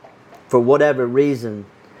 for whatever reason,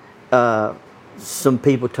 some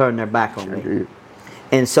people turned their back on me.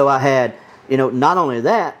 And so I had, not only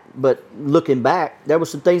that, but looking back, there were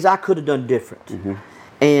some things I could have done different. Mm-hmm.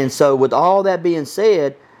 And so with all that being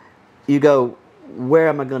said, you go, where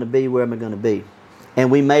am I going to be? Where am I going to be? And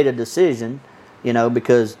we made a decision,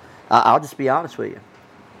 because I'll just be honest with you.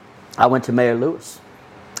 I went to Mayor Lewis.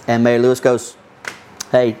 And Mayor Lewis goes,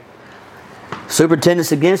 hey,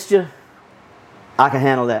 superintendent's against you, I can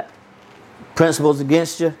handle that. Principal's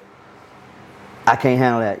against you, I can't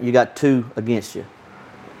handle that. You got 2 against you.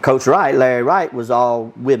 Coach Wright, Larry Wright, was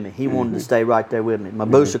all with me. He wanted to stay right there with me. My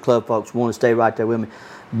Booster Club folks wanted to stay right there with me.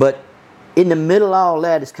 But in the middle of all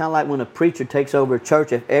that, it's kind of like when a preacher takes over a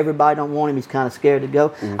church. If everybody don't want him, he's kind of scared to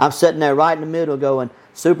go. I'm sitting there right in the middle going,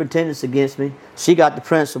 superintendent's against me. She got the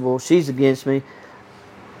principal. She's against me.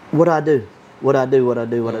 What do I do? What I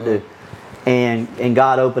do? And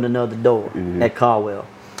God opened another door at Caldwell.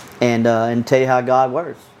 And tell you how God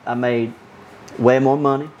works. I made way more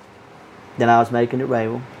money than I was making at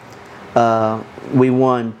Rayville. We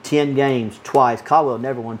won 10 games twice. Caldwell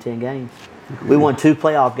never won 10 games. We won 2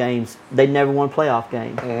 playoff games. They never won a playoff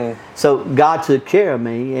game. So God took care of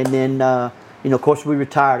me. And then, of course, we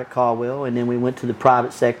retired at Caldwell. And then we went to the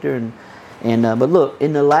private sector. But look,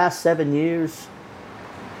 in the last 7 years,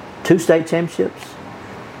 2 state championships,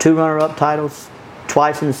 2 runner-up titles,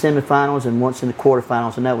 twice in the semifinals and once in the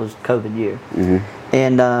quarterfinals, and that was COVID year.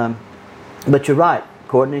 And but you're right,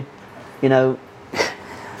 Courtney. You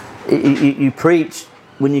preach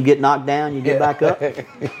when you get knocked down, you get back up.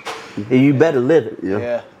 You better live it.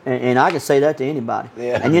 Yeah. And I can say that to anybody.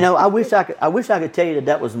 Yeah. And I wish I could tell you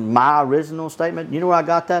that was my original statement. You know where I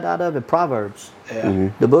got that out of? In Proverbs.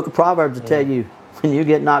 Yeah. The book of Proverbs will tell you when you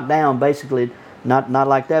get knocked down, basically. Not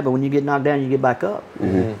like that, but when you get knocked down, you get back up.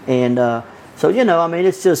 And so,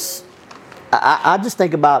 it's just, I just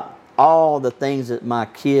think about all the things that my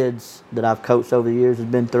kids that I've coached over the years have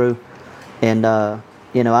been through. And, I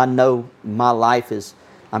know my life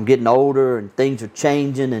I'm getting older and things are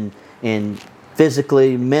changing and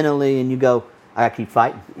physically, mentally, and you go, I got to keep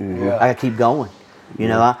fighting. I got to keep going.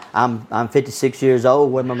 I'm 56 years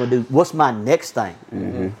old. What am I going to do? What's my next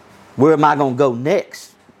thing? Where am I going to go next?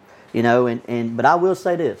 But I will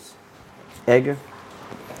say this, Edgar,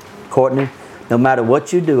 Courtney, no matter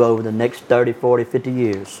what you do over the next 30, 40, 50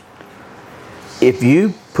 years, if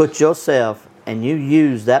you put yourself and you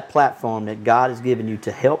use that platform that God has given you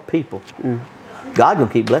to help people, God's going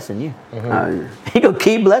to keep blessing you. He's going to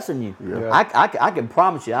keep blessing you. Yeah. I can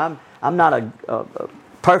promise you, I'm not a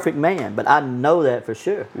perfect man, but I know that for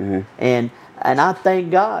sure. And I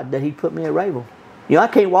thank God that He put me at Rayville. I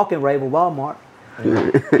can't walk in Rayville Walmart.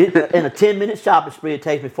 In a 10-minute shopping spree, it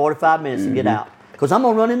takes me 45 minutes to get out. Because I'm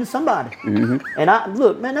going to run into somebody. And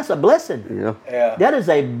look, man, that's a blessing. Yeah. That is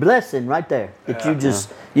a blessing right there. That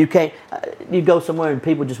you can't, you go somewhere and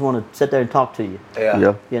people just want to sit there and talk to you.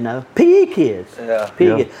 PE kids. PE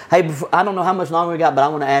kids. Hey, I don't know how much longer we got, but I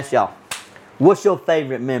want to ask y'all, what's your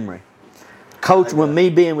favorite memory? Coach, with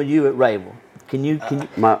me being with you at Rayville, can you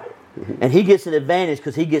and he gets an advantage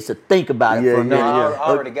because he gets to think about it for a minute. I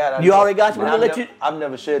already got it. You already got it? I've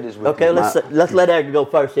never shared this with you. Okay, let's let Edgar go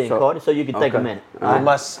first then, Courtney, so you can think a minute.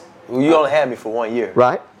 You only had me for 1 year.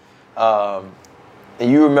 Right. And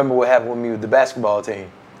you remember what happened with me with the basketball team.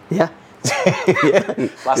 Yeah.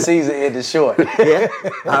 My season ended short. Yeah,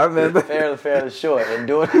 I remember. fairly short. And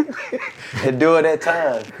during that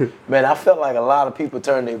time, man, I felt like a lot of people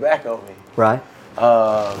turned their back on me. Right.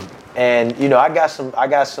 And you know, I got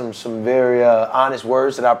some very honest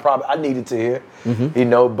words that I needed to hear. You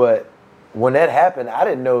know, but when that happened, I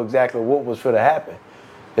didn't know exactly what was going to happen,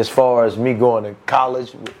 as far as me going to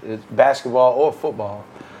college, basketball or football.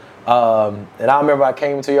 And I remember I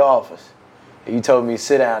came into your office, and you told me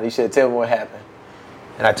sit down. You said, "Tell me what happened."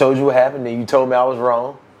 And I told you what happened, and you told me I was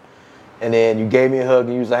wrong. And then you gave me a hug,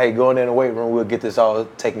 and you was like, "Hey, go in there in the weight room. We'll get this all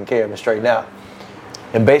taken care of and straightened out."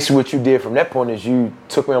 And basically what you did from that point is you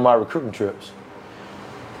took me on my recruiting trips.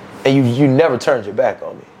 And you never turned your back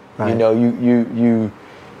on me. Right. You know,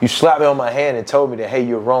 you slapped me on my hand and told me that, hey,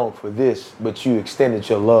 you're wrong for this, but you extended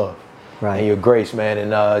your love and your grace, man.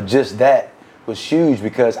 And just that was huge,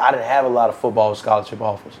 because I didn't have a lot of football scholarship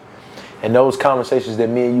offers. And those conversations that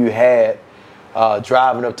me and you had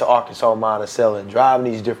driving up to Arkansas, Monticello, and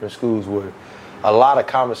driving these different schools were a lot of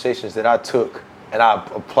conversations that I took and I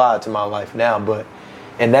applied to my life now. But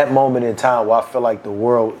in that moment in time where I felt like the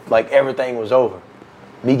world, like everything was over,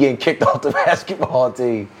 me getting kicked off the basketball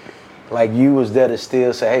team, like you was there to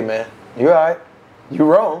still say, hey man, you're all right, you're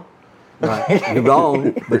wrong. Right. You're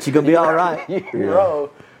wrong, but you're gonna be all right. You're wrong,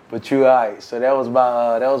 but you're all right. So that was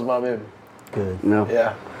my memory. Good. No.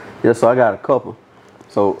 Yeah, so I got a couple.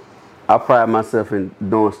 So I pride myself in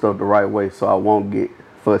doing stuff the right way, so I won't get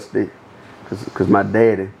fussed at. Cause my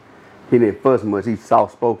daddy, he didn't fuss much, he's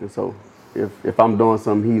soft spoken, so if I'm doing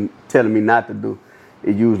something he telling me not to do,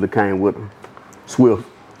 it usually came with a swift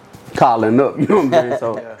calling up, you know what I'm saying?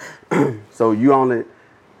 So, so you only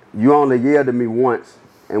yelled at me once,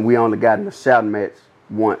 and we only got in a shouting match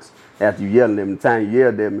once after you yelling at me. The time you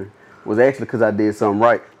yelled at me was actually because I did something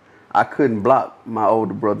right. I couldn't block my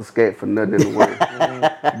older brother Scat for nothing in the world.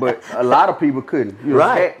 But a lot of people couldn't. You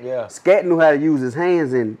know, Scat knew how to use his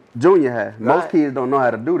hands in junior high. Most kids don't know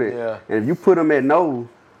how to do that. Yeah. And if you put him at nose,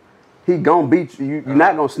 he gonna beat you. You're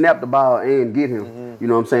not gonna snap the ball and get him. You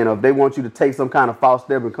know what I'm saying? Or if they want you to take some kind of false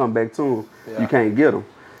step and come back to him, you can't get him.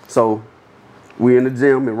 So we in the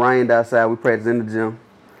gym. It rained outside. We practiced in the gym,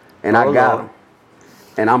 and I got him.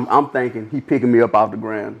 And I'm thinking he picking me up off the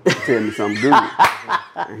ground to tell me something good.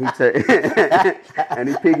 And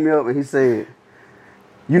he picked me up and he said,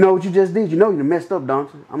 "You know what you just did? You know you messed up,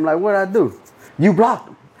 don't you?" I'm like, "What'd I do?" "You blocked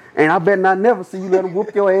him. And I bet not never see you let him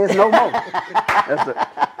whoop your ass no more."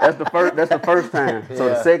 That's the first time. So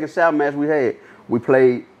the second shout match we had, we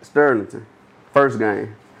played Sterlington. First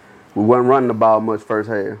game. We wasn't running the ball much first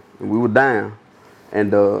half. And we were down.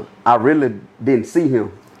 And I really didn't see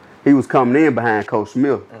him. He was coming in behind Coach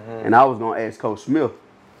Smith. And I was going to ask Coach Smith,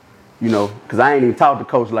 you know, because I ain't even talked to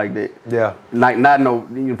Coach like that. Yeah. Like,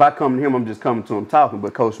 if I come to him, I'm just coming to him talking.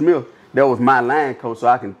 But Coach Smith, that was my line coach, so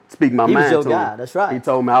I can speak my mind to him. He was your guy, that's right. He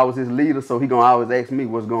told me I was his leader, so he going to always ask me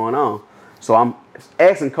what's going on. So I'm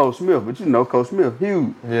asking Coach Smith, but you know Coach Smith,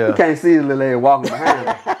 huge. Yeah. You can't see his little ass walking behind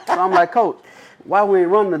him. So I'm like, "Coach, why we ain't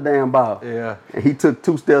running the damn ball?" Yeah. And he took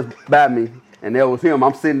 2 steps by me, and there was him.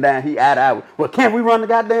 I'm sitting down, he eye to eye. "Well, can't we run the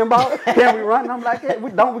goddamn ball? Can we run?" And I'm like, "Hey, we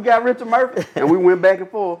got Richard Murphy?" And we went back and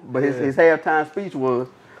forth. But his halftime speech was,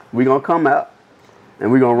 "We gonna come out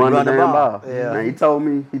and we gonna run the damn ball." Yeah. And he told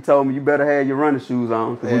me, "You better have your running shoes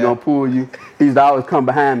on, because we gonna pull you." He used to always come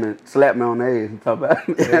behind me and slap me on the ass and talk about,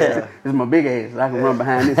 "This is my big ass. I can run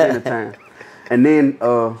behind this anytime." And then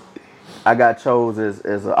I got chose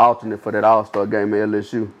as an alternate for that All-Star game at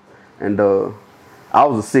LSU. And I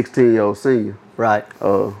was a 16-year-old senior. Right.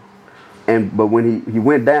 But when he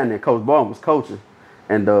went down there, Coach Barton was coaching,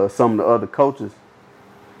 and some of the other coaches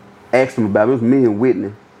asked him about it. It was me and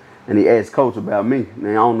Whitney, and he asked Coach about me. And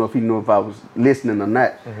I don't know if he knew if I was listening or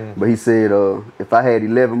not, but he said if I had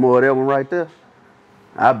 11 more of that one right there,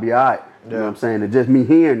 I'd be all right. You know what I'm saying? And just me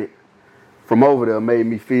hearing it from over there made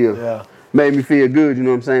me feel good. You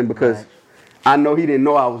know what I'm saying? Because I know he didn't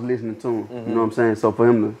know I was listening to him. You know what I'm saying? So for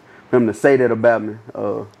him to say that about me,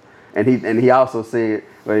 and he also said,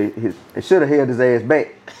 well, he should have held his ass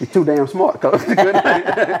back. He's too damn smart, Coach. He couldn't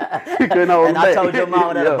hold him back. I told your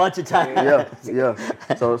mama that a bunch of times.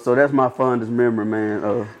 So that's my fondest memory,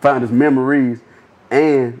 man. Fondest memories,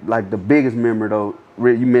 and like the biggest memory though.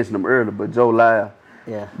 You mentioned him earlier, but Joe Lyle.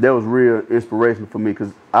 Yeah. That was real inspirational for me,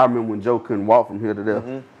 because I remember when Joe couldn't walk from here to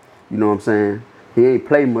there. You know what I'm saying? He ain't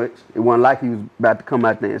play much. It wasn't like he was about to come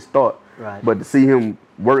out there and start. Right. But to see him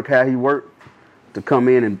work how he worked, to come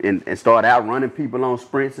in and start outrunning people on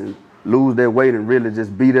sprints and lose their weight and really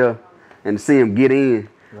just be there, and to see him get in,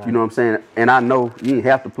 you know what I'm saying? And I know you didn't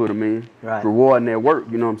have to put him in, rewarding their work,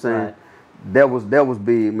 you know what I'm saying? That was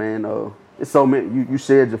big, man. It's so many, you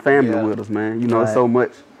shared your family with us, man. You know, it's so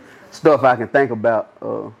much stuff I can think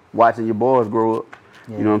about watching your boys grow up.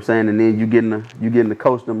 You know what I'm saying? And then you getting to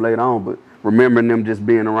coach them later on, but remembering them just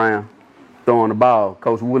being around throwing the ball,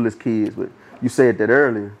 Coach Willis' kids. But you said that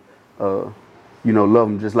earlier. Love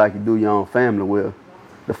them just like you do your own family. Well,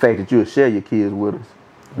 the fact that you would share your kids with us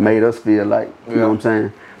made us feel like, you know what I'm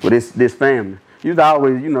saying? But this family. You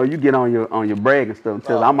always, you get on your bragging stuff and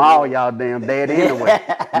tell I'm all y'all damn daddy anyway.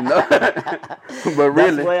 But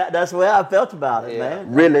really, that's the way I felt about it,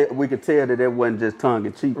 man. Really, we could tell that it wasn't just tongue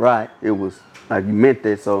in cheek. Right. It was like you meant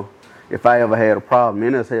that. So if I ever had a problem,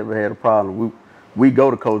 any of us ever had a problem, we go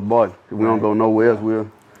to Coach Barton. If we don't go nowhere else,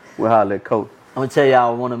 we'll holler at Coach. I'm gonna tell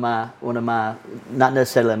y'all one of my not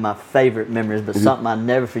necessarily my favorite memories, but something I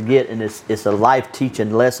never forget, and it's a life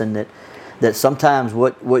teaching lesson that sometimes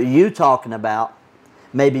what you talking about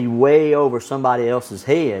may be way over somebody else's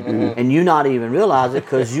head, and you not even realize it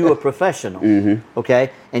because you a professional,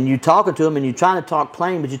 okay? And you talking to them, and you trying to talk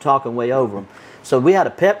plain, but you're talking way over them. So we had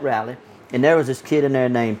a pep rally, and there was this kid in there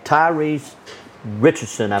named Tyrese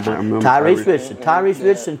Richardson, I believe. Tyrese Richardson. Tyrese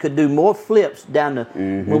Richardson could do more flips down the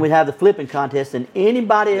when we have the flipping contest than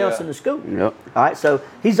anybody else in the school. Yep. All right, so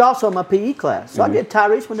he's also in my PE class. So I get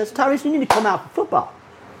Tyrese when that's Tyrese, you need to come out for football.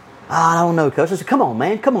 I don't know, Coach. I said, come on,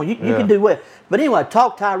 man. Come on. You can do well. But anyway, I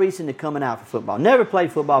talked Tyrese into coming out for football. Never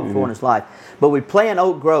played football before in his life. But we play in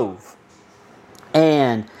Oak Grove.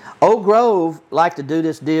 And Oak Grove liked to do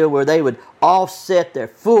this deal where they would offset their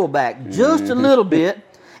fullback just a little bit.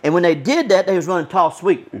 And when they did that, they was running toss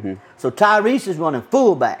sweep. So Tyrese is running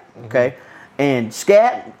fullback, okay? And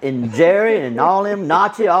Scat and Jerry and all them,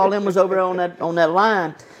 Nachi, all them was over on that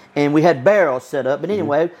line. And we had barrels set up. But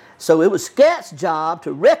anyway, so it was Scat's job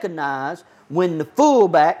to recognize when the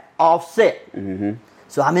fullback offset.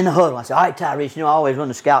 So I'm in the huddle. I said, all right, Tyrese, I always run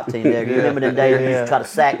the scout team there. You remember them days when you used to try to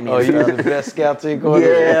sack me and you stuff. was the best scout team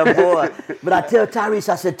coordinator? Yeah, boy. But I tell Tyrese,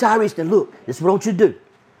 I said, Tyrese, then look, this is what I want you to do.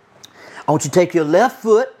 I want you to take your left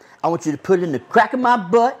foot. I want you to put it in the crack of my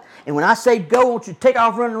butt. And when I say go, I want you to take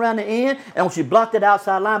off running around the end. And I want you to block that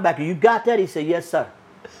outside linebacker. You got that? He said, yes, sir.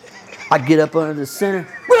 I get up under the center.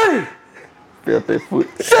 Ready! Felt that foot.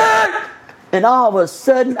 Set! And all of a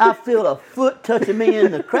sudden, I feel a foot touching me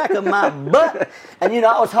in the crack of my butt. And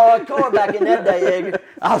I was hardcore back in that day, Edgar.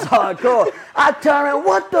 I was hardcore. I turn around,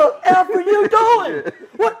 what the F are you doing?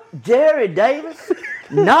 What? Jerry Davis,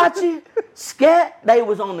 Nachi, Scat, they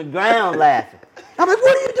was on the ground laughing. I'm like,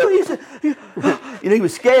 what are you doing? He said, he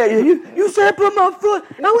was scared. You said put my foot.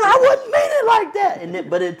 And I wouldn't mean it like that.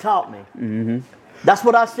 But it taught me. That's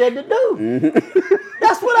what I said to do.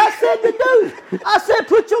 That's what I said to do. I said,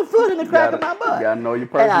 put your foot in the crack of my butt. You gotta know your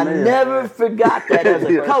personnel. And I never forgot that as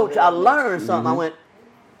a coach. I learned something. I went,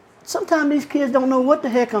 sometimes these kids don't know what the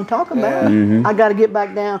heck I'm talking about. I got to get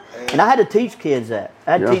back down. And I had to teach kids that.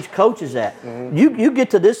 I had to teach coaches that. You get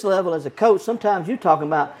to this level as a coach, sometimes you're talking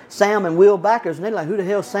about Sam and Will backers, and they're like, who the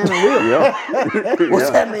hell's Sam and Will? What's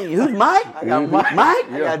that mean? Who's Mike? I got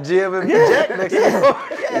Mike. I got Jim and Jack next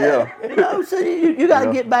to me. So you got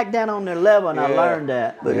to get back down on their level, and I learned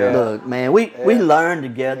that. But look, man, we learned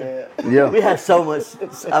together. We had so much.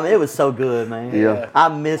 I mean, it was so good, man. I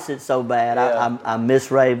miss it so bad. I miss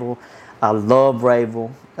Rayville. I love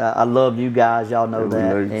Rayville. I love you guys. Y'all know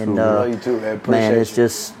that. And love you too, man. Appreciate man, it's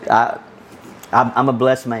just I'm a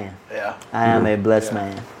blessed man. I am a blessed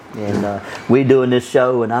man. And we doing this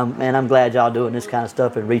show, and I'm glad y'all doing this kind of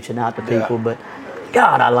stuff and reaching out to people. But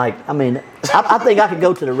God, I think I could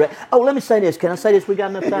go to the let me say this. Can I say this? We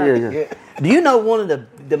got enough time? Yeah. Do you know one of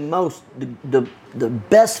the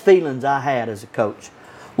best feelings I had as a coach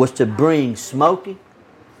was to bring Smokey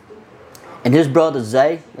and his brother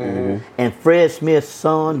Zay and Fred Smith's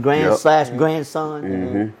son,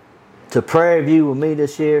 grandson, to Prairie View with me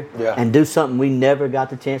this year and do something we never got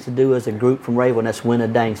the chance to do as a group from Rayville, and that's win a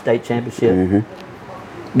dang state championship.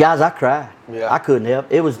 Guys, I cried. I couldn't help.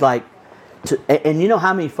 It was like, and you know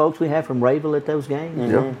how many folks we had from Rayville at those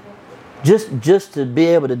games? Just to be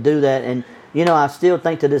able to do that. And I still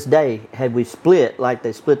think to this day, had we split like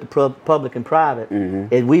they split the public and private,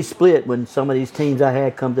 and we split when some of these teams I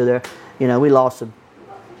had come to there, we lost to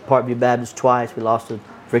Parkview Baptist twice, we lost to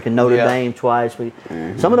freaking Notre Dame twice.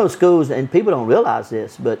 Some of those schools, and people don't realize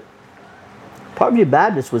this, but Parkview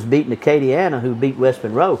Baptist was beating Acadiana, who beat West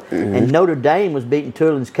Monroe, and Notre Dame was beating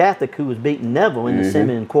Turlins Catholic, who was beating Neville in the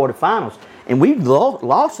semi and quarterfinals. And we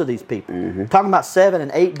lost to these people. Talking about 7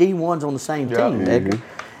 and 8 D1s on the same team, Edgar.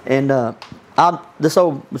 And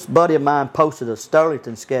this buddy of mine posted a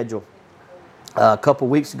Sterlington schedule a couple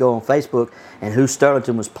weeks ago on Facebook, and who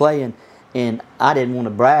Sterlington was playing. And I didn't want to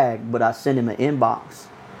brag, but I sent him an inbox.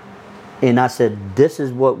 And I said, this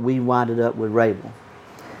is what we winded up with Rayville.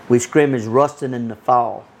 We scrimmaged Ruston in the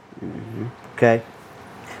fall. Okay?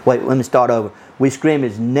 Wait, let me start over. We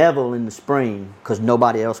scrimmaged Neville in the spring because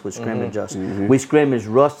nobody else would scrimmage us. We scrimmaged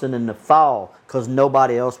Ruston in the fall because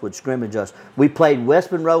nobody else would scrimmage us. We played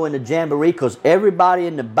West Monroe in the Jamboree because everybody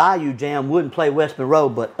in the Bayou Jam wouldn't play West Monroe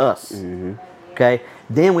but us. Okay.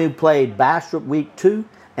 Then we played Bastrop week 2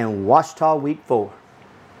 and Ouachita week 4.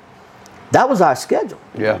 That was our schedule.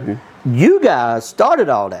 Yeah. You guys started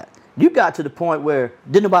all that. You got to the point where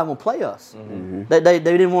didn't nobody want to play us. They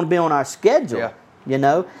didn't want to be on our schedule, you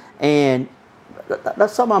know, and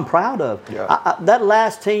that's something I'm proud of. Yeah. That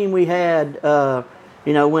last team we had,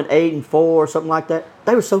 you know, went 8-4 or something like that.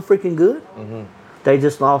 They were so freaking good. They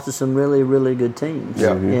just lost to some really, really good teams.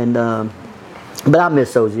 Yeah. And but I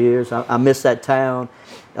miss those years. I miss that town.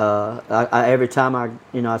 Every time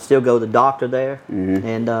I still go to the doctor there,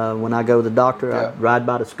 and when I go to the doctor, I ride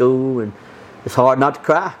by the school, and it's hard not to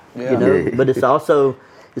cry, you know. But it's also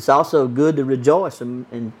good to rejoice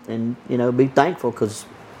and you know, be thankful because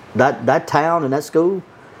that town and that school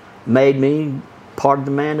made me part of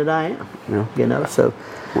the man that I am. Yeah. You know, so.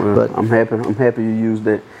 Well, but I'm happy you used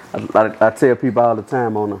that. I tell people all the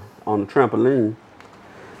time on the trampoline,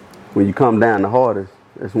 when you come down the hardest,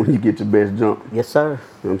 that's when you get your best jump. Yes, sir. You know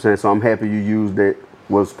what I'm saying? So I'm happy you used that.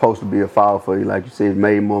 Was supposed to be a fall for you, like you said,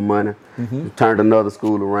 made more money. You turned another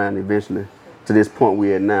school around eventually to this point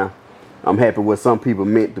we're at now. I'm happy what some people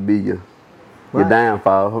meant to be your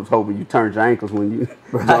downfall. I was hoping you turned your ankles when you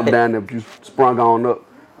jumped down there, but you sprung on up.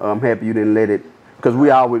 I'm happy you didn't let it, because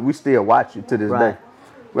we still watch you to this day.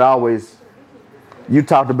 We always, you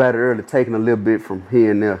talked about it earlier, taking a little bit from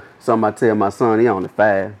here and there. Something I tell my son, he only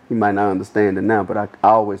 5. He might not understand it now, but I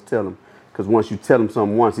always tell him, because once you tell him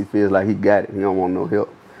something once, he feels like he got it. He don't want no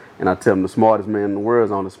help. And I tell him the smartest man in the world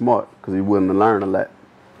is only smart because he's willing to learn a lot.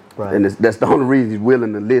 Right. And that's the only reason he's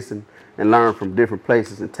willing to listen and learn from different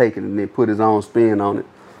places and take it and then put his own spin on it.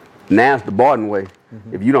 Now it's the Barton way.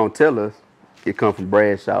 If you don't tell us, it comes from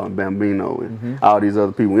Bradshaw and Bambino and all these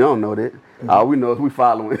other people. We don't know that. All we know is we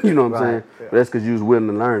following, you know what I'm saying? Yeah. But that's because you was willing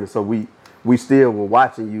to learn. So we still were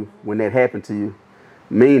watching you when that happened to you.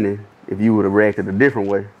 Meaning, if you would have reacted a different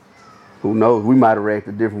way, who knows? We might have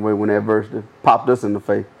reacted a different way when that verse popped us in the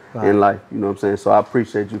face in life. You know what I'm saying? So I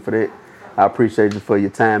appreciate you for that. I appreciate you for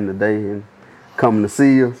your time today and coming to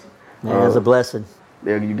see us. Yeah, it's a blessing.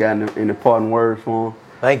 There you got any parting words for him?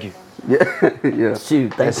 Thank you. Yeah.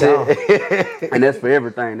 Shoot, thanks y'all. And that's for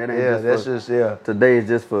everything. That ain't today is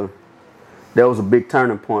just for, that was a big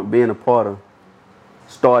turning point, being a part of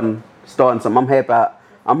starting something. I'm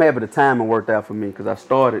happy the timing worked out for me because I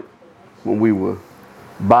started when we were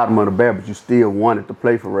bottom of the barrel, but you still wanted to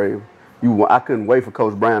play for Rayville. I couldn't wait for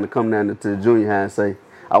Coach Brown to come down to the junior high and say,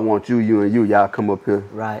 I want you, y'all come up here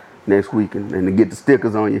next week and to get the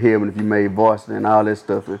stickers on your head if you made varsity and all that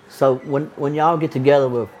stuff. So when y'all get together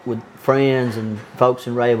with friends and folks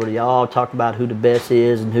in Rayville, do y'all talk about who the best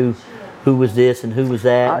is and who was this and who was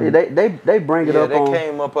that? They bring it up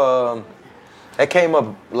on... That came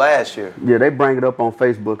up last year. Yeah, they bring it up on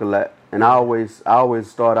Facebook a lot. And I always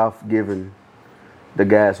start off giving the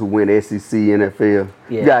guys who win SEC, NFL,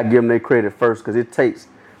 you got to give them their credit first because it takes,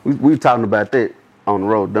 we were talking about that on the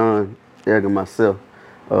road, Don, Eric, and myself.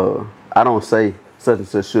 I don't say such and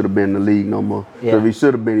such should have been in the league no more. Yeah. If he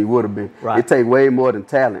should have been, he would have been. Right. It takes way more than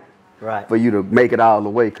talent for you to make it all the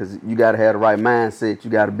way because you got to have the right mindset. You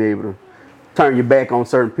got to be able to turn your back on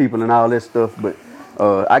certain people and all that stuff. But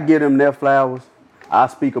I give them their flowers. I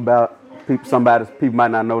speak about people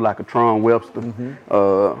might not know, like a Tron Webster.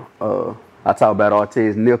 I talk about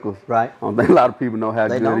Ortez Nichols. Right. I don't think a lot of people know how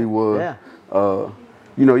good he was. Yeah.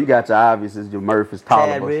 You know, you got your obviouses, your Murphys,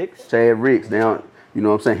 Tollivers, Chad Ricks. They don't, you know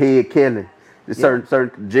what I'm saying? Head Kelly. There's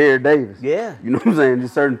certain Jared Davis. Yeah. You know what I'm saying?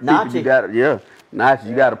 There's certain people you got to, Nachi,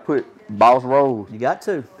 you got to put Boss Rose. You got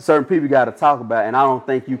to. Certain people you got to talk about, and I don't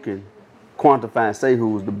think you can quantify and say who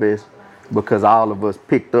was the best because all of us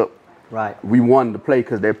picked up. Right. We wanted to play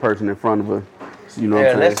because that person in front of us. You know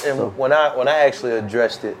what I'm saying? And when I actually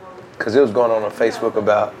addressed it, because it was going on Facebook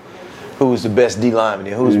about who's the best D lineman,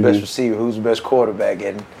 and who's the best receiver, who's the best quarterback,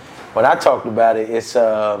 and when I talked about it, it's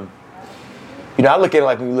I look at it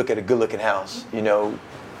like when you look at a good-looking house. You know,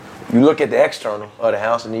 you look at the external of the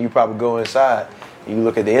house, and then you probably go inside and you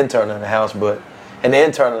look at the internal of the house, and the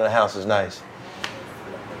internal of the house is nice.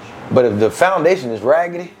 But if the foundation is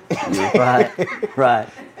raggedy, right, that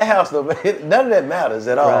house, none of that matters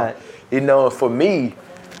at all. Right. You know, for me,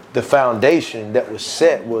 the foundation that was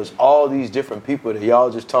set was all these different people that y'all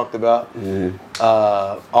just talked about,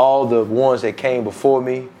 all the ones that came before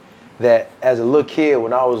me, that as a little kid,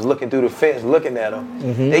 when I was looking through the fence, looking at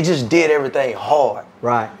them, they just did everything hard.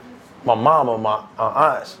 Right. My mama, my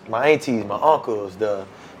aunts, my aunties, my uncles, the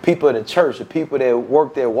people in the church, the people that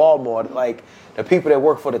worked at Walmart, like, the people that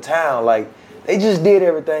work for the town, like, they just did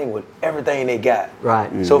everything with everything they got. Right.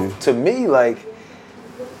 Mm-hmm. So to me, like,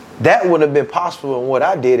 that wouldn't have been possible in what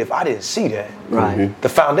I did if I didn't see that. Right. Mm-hmm. The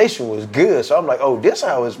foundation was good, so I'm like, oh, this is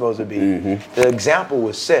how it's supposed to be. Mm-hmm. The example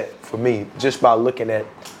was set for me just by looking at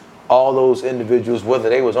all those individuals, whether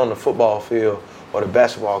they was on the football field or the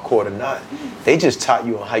basketball court or not. They just taught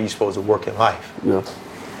you on how you're supposed to work in life. Yeah.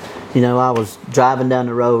 You know, I was driving down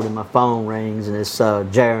the road and my phone rings, and it's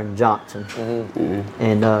Jaron Johnson.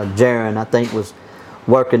 And Jaron, I think, was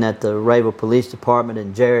working at the Rayville Police Department,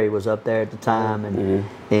 and Jerry was up there at the time.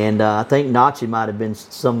 And I think Nachi might have been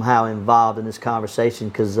somehow involved in this conversation,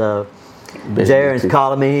 because Jaron's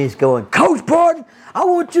calling me. He's going, Coach Barton, I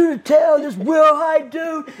want you to tell this Will High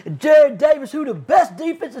dude and Jared Davis who the best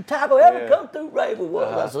defensive tackle ever come through Rayville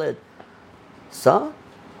was. I said, son,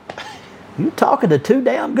 you talking to two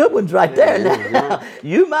damn good ones right there now.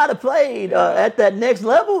 You might have played at that next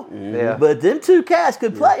level, but them two cats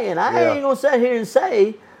could play, and I ain't gonna sit here and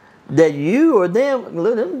say that you or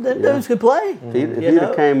them dudes could play. If he'd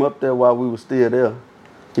have came up there while we were still there,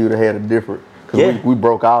 he would have had a different. Because we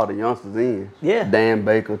broke all the youngsters in. Yeah. Dan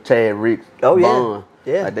Baker, Chad Ricks, Bond.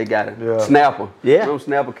 Yeah. Like they got a Snapper. Yeah. Remember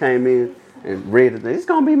Snapper came in and read it. It's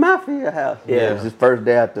gonna be my field house. Yeah. It was his first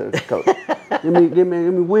day out there. Coach. give me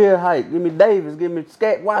Will Height, give me Davis, give me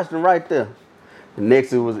Scat Washington right there. The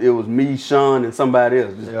next it was me, Sean, and somebody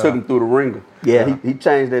else. Just took him through the ringer. Yeah. He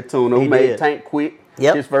changed that tune. He made Tank quit.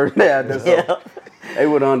 Yep. His first day out there. So they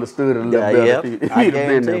would have understood it a little better if he'd have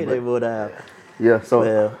been there. They would have. Yeah,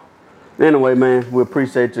 so anyway, man, we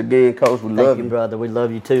appreciate you again, Coach. We love you, brother. We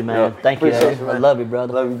love you too, man. Yeah. Thank you. I love you,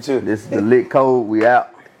 brother. Love you too. This is the Lit Code. We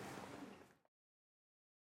out.